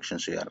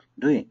constructions you are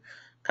doing?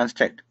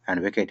 Construct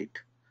and vacate it,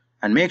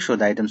 and make sure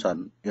the items are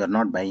you are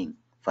not buying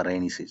for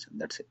rainy season.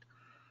 That's it.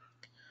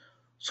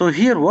 So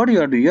here, what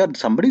you are doing?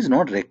 Somebody is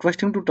not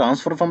requesting to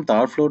transfer from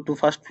third floor to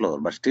first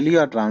floor, but still you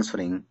are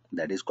transferring.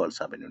 That is called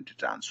sub-inventory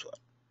transfer.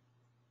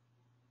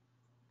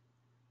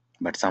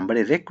 But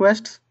somebody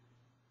requests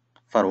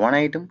for one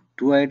item,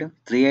 two item,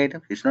 three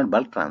item. It's not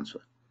bulk transfer.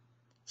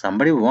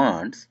 Somebody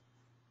wants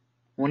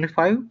only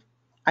five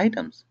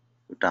items.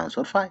 You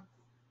transfer five.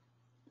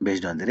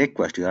 Based on the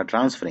request, you are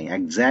transferring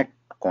exact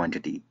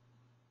quantity.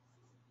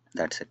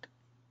 That's it.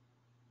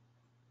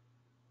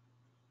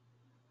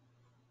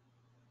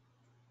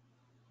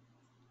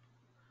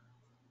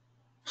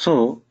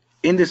 So,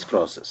 in this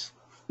process,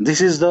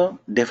 this is the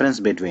difference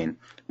between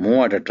move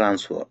order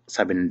transfer,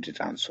 sub-inventory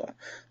transfer.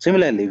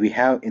 Similarly, we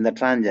have in the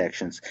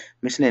transactions,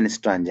 miscellaneous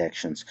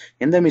transactions.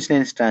 In the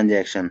miscellaneous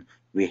transaction,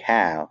 we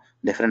have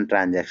different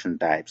transaction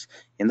types.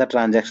 In the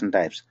transaction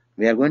types,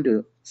 we are going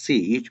to see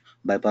each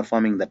by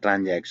performing the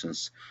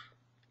transactions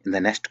in the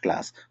next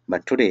class.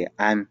 But today,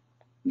 I'm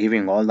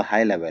giving all the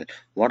high level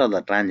what are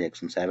the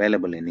transactions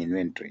available in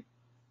inventory.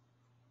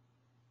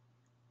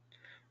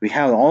 We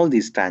have all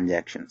these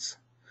transactions.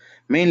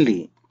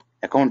 Mainly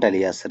account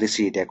alias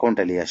receipt, account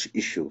alias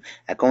issue,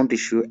 account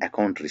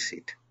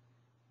receipt,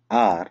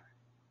 or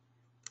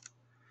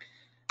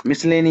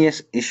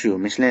miscellaneous issue,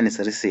 miscellaneous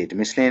receipt,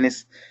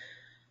 miscellaneous.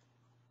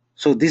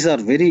 So these are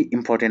very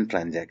important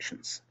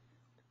transactions.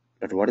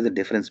 But what is the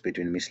difference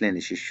between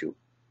miscellaneous issue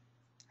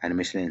and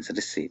miscellaneous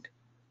receipt?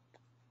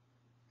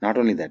 Not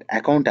only that,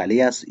 account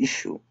alias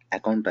issue,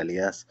 account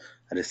alias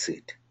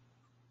receipt.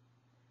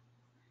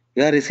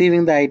 You are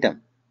receiving the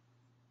item.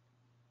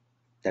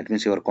 That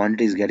means your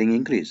quantity is getting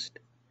increased.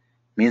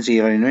 Means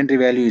your inventory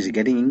value is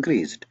getting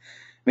increased.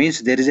 Means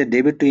there is a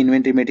debit to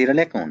inventory material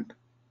account.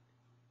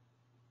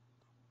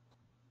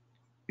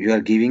 You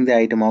are giving the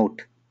item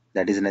out.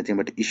 That is nothing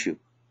but issue.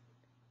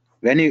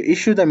 When you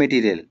issue the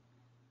material,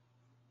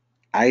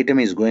 item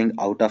is going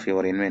out of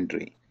your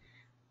inventory.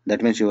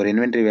 That means your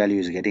inventory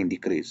value is getting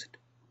decreased.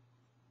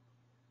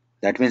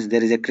 That means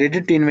there is a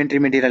credit to inventory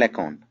material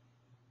account.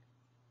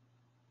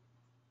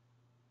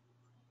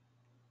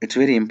 it's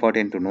very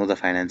important to know the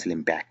financial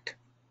impact.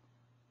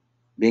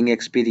 Being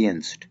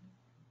experienced,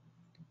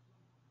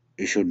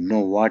 you should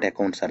know what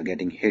accounts are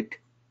getting hit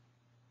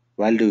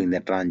while doing the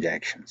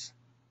transactions.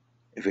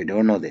 If you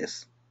don't know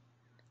this,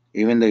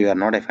 even though you are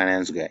not a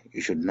finance guy,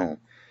 you should know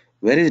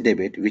where is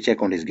debit, which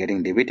account is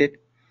getting debited,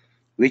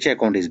 which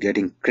account is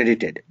getting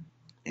credited.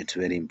 It's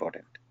very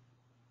important.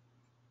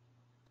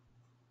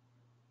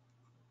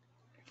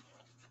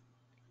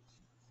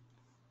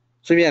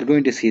 So we are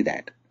going to see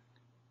that.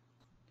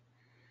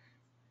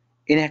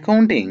 In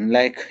accounting,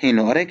 like in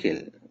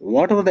Oracle,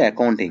 whatever the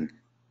accounting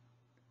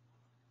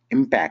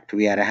impact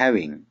we are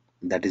having,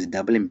 that is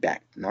double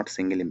impact, not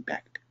single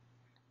impact.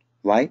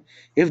 Why?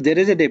 If there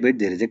is a debit,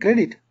 there is a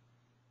credit.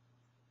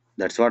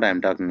 That's what I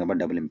am talking about,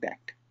 double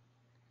impact.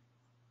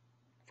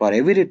 For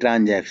every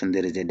transaction,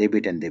 there is a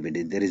debit and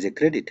there is a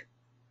credit.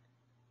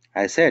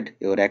 I said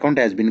your account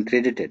has been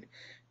credited.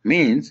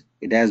 Means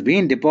it has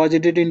been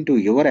deposited into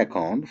your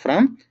account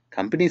from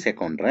company's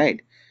account,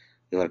 right?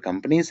 Your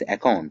company's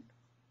account,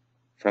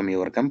 from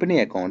your company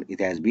account,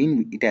 it has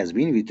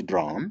been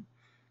withdrawn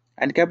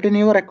and kept in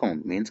your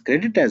account. Means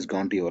credit has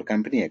gone to your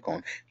company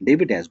account,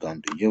 debit has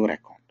gone to your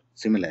account.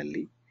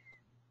 Similarly,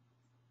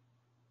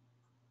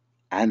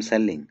 I am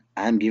selling,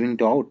 I am giving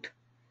to out,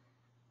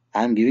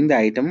 I am giving the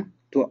item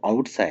to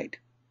outside.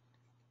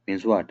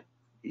 Means what?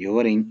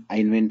 Your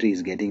inventory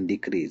is getting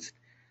decreased.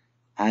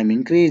 I am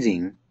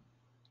increasing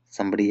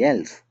somebody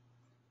else.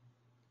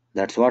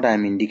 That's what I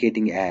am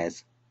indicating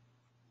as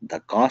the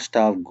cost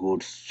of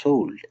goods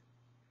sold.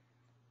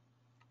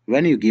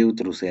 When you give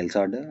through sales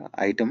order,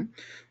 item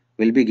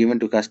will be given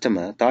to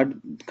customer. Third,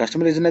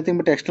 customer is nothing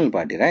but external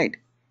party, right?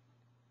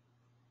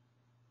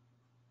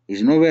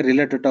 Is nowhere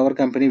related to our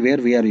company where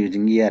we are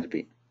using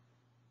ERP.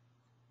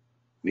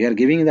 We are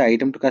giving the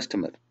item to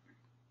customer.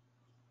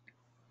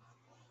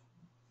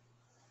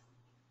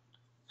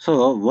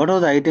 So what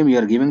are the item you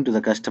are giving to the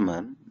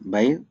customer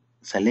by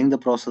selling the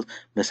process?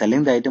 By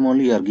selling the item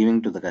only you are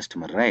giving to the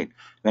customer, right?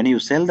 When you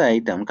sell the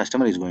item,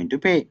 customer is going to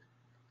pay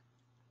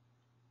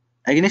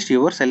against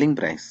your selling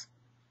price.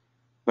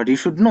 But you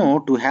should know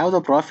to have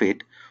the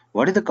profit,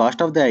 what is the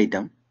cost of the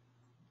item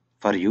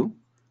for you?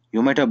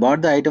 You might have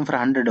bought the item for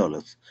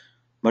 $100,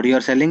 but you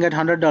are selling at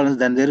 $100,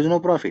 then there is no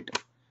profit.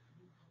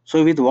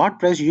 So with what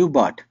price you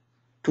bought?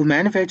 To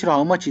manufacture,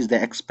 how much is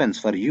the expense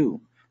for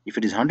you? If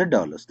it is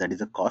 $100, that is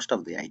the cost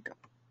of the item,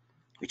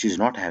 which is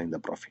not having the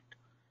profit.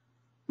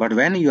 But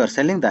when you are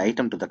selling the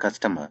item to the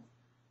customer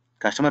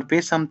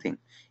pays something.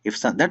 If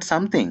that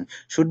something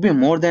should be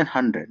more than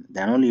 100,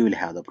 then only you will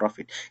have the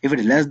profit. If it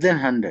is less than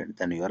 100,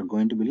 then you are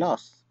going to be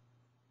lost.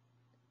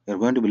 You are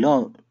going to be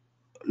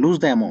lose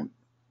the amount.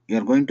 You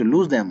are going to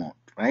lose the amount,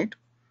 right?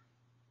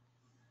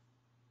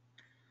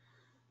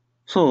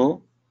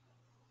 So,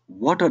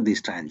 what are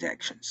these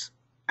transactions?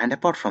 And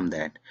apart from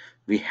that,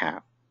 we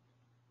have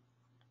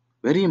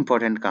very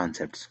important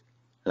concepts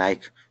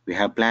like we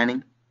have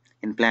planning.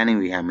 In planning,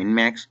 we have min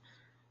max.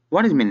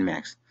 What is min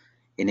max?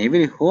 In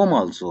every home,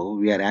 also,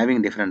 we are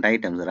having different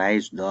items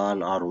rice,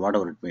 dal, or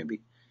whatever it may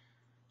be,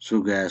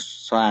 sugar,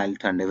 salt,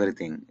 and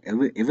everything.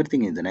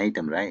 Everything is an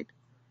item, right?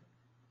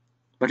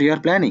 But you are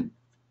planning.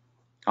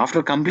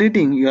 After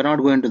completing, you are not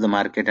going to the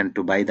market and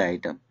to buy the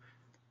item.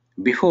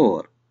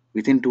 Before,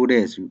 within 2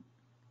 days,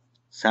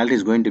 salt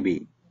is going to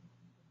be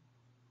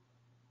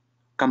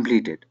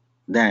completed.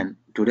 Then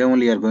today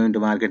only you are going to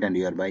market and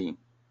you are buying,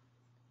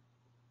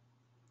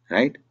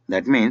 right?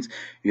 That means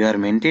you are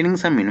maintaining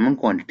some minimum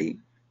quantity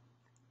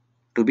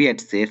to be at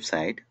safe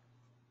side,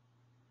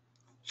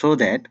 so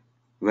that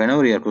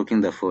whenever you are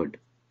cooking the food,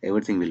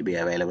 everything will be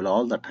available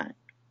all the time.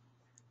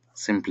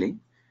 Simply,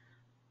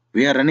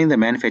 we are running the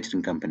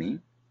manufacturing company.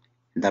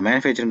 The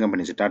manufacturing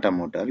company is Tata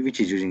Motor,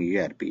 which is using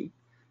ERP.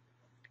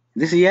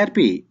 This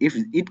ERP, if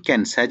it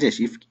can suggest,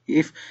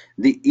 if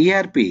the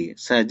ERP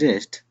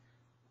suggests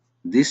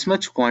this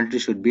much quantity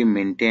should be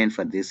maintained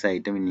for this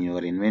item in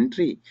your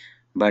inventory,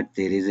 but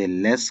there is a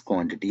less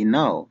quantity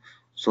now,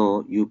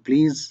 so you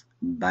please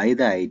buy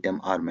the item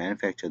or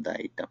manufacture the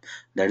item.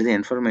 That is the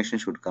information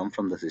should come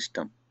from the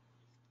system.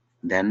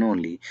 Then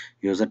only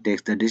user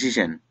takes the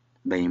decision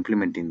by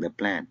implementing the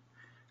plan.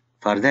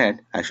 For that,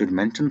 I should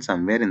mention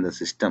somewhere in the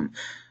system,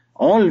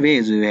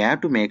 always we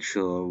have to make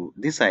sure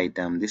this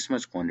item, this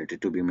much quantity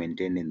to be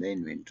maintained in the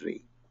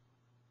inventory.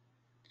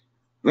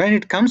 When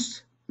it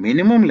comes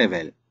minimum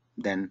level,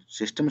 then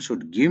system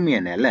should give me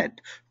an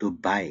alert to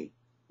buy.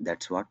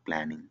 That's what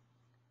planning.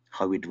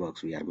 How it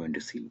works, we are going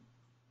to see.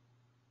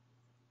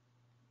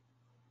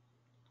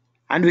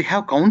 And we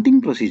have counting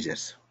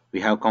procedures.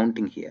 We have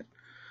counting here.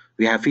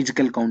 We have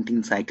physical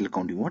counting, cycle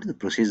counting. What is the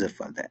procedure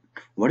for that?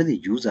 What is the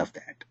use of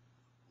that?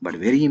 But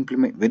very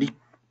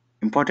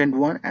important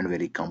one and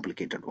very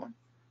complicated one.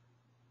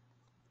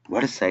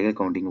 What is cycle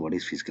counting? What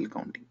is physical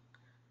counting?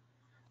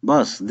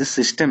 Boss, this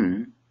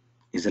system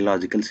is a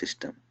logical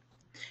system.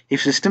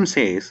 If system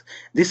says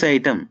this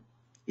item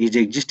is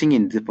existing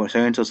in the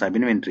so-and-so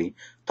sub-inventory,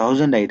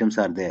 1,000 items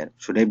are there,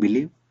 should I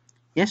believe?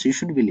 Yes, you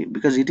should believe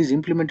because it is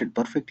implemented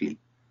perfectly.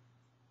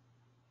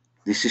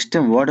 The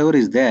system, whatever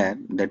is there,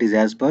 that is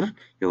as per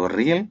your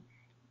real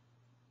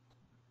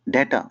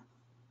data.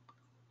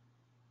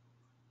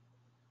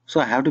 So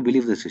I have to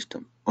believe the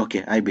system.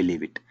 Okay, I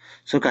believe it.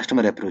 So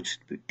customer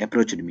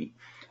approached me,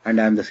 and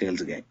I am the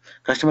sales guy.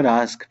 Customer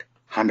asked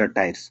 100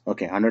 tires.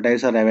 Okay, 100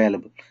 tires are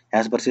available.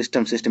 As per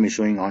system, system is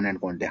showing on and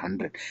quantity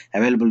 100.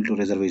 Available to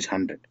reserve is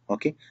 100.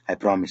 Okay, I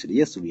promised.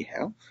 Yes, we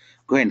have.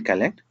 Go and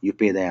collect. You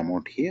pay the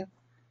amount here.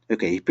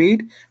 Okay, he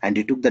paid and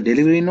he took the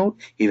delivery note.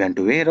 He went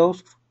to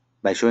warehouse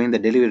by showing the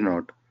delivery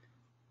note.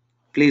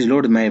 Please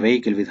load my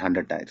vehicle with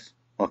 100 tires.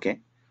 Okay,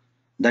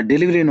 the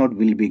delivery note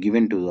will be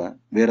given to the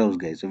warehouse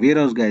guys.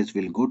 Warehouse guys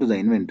will go to the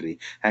inventory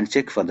and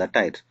check for the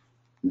tires.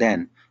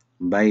 Then,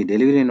 by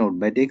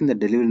taking the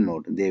delivery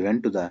note, they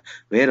went to the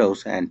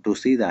warehouse and to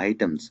see the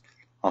items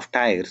of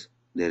tires.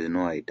 There is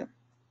no item.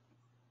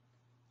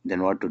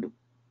 Then what to do?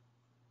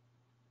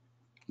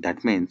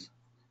 That means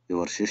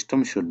your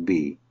system should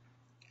be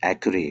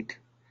accurate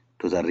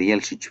to the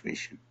real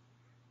situation.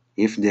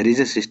 If there is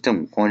a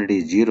system quantity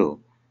is zero,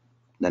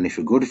 then if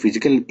you go to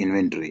physical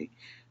inventory,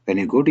 when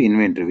you go to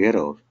inventory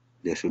warehouse,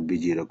 there should be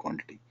zero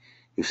quantity.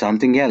 If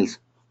something else,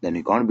 then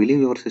you can't believe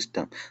your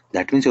system.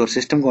 That means your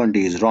system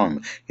quantity is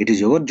wrong. It is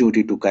your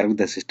duty to correct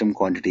the system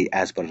quantity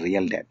as per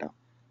real data.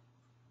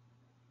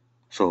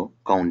 So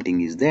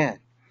counting is there.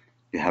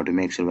 You have to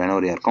make sure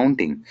whenever you are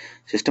counting,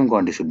 system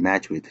quantity should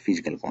match with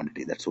physical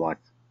quantity. That's what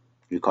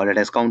we call it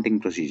as counting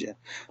procedure.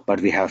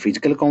 But we have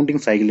physical counting,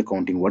 cycle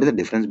counting. What is the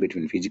difference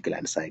between physical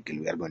and cycle?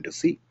 We are going to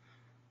see.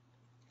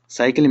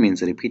 Cycle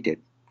means repeated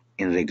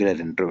in regular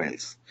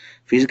intervals.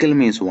 Physical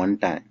means one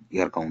time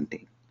you are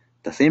counting.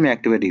 The same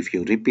activity if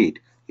you repeat,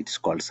 it is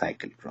called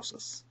cycle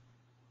process.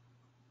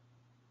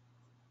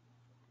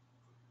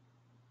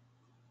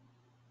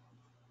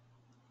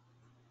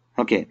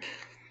 Okay,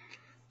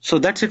 so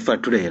that's it for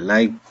today.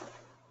 Like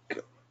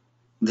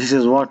this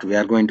is what we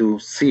are going to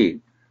see,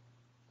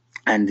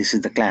 and this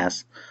is the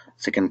class,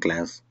 second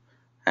class,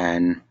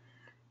 and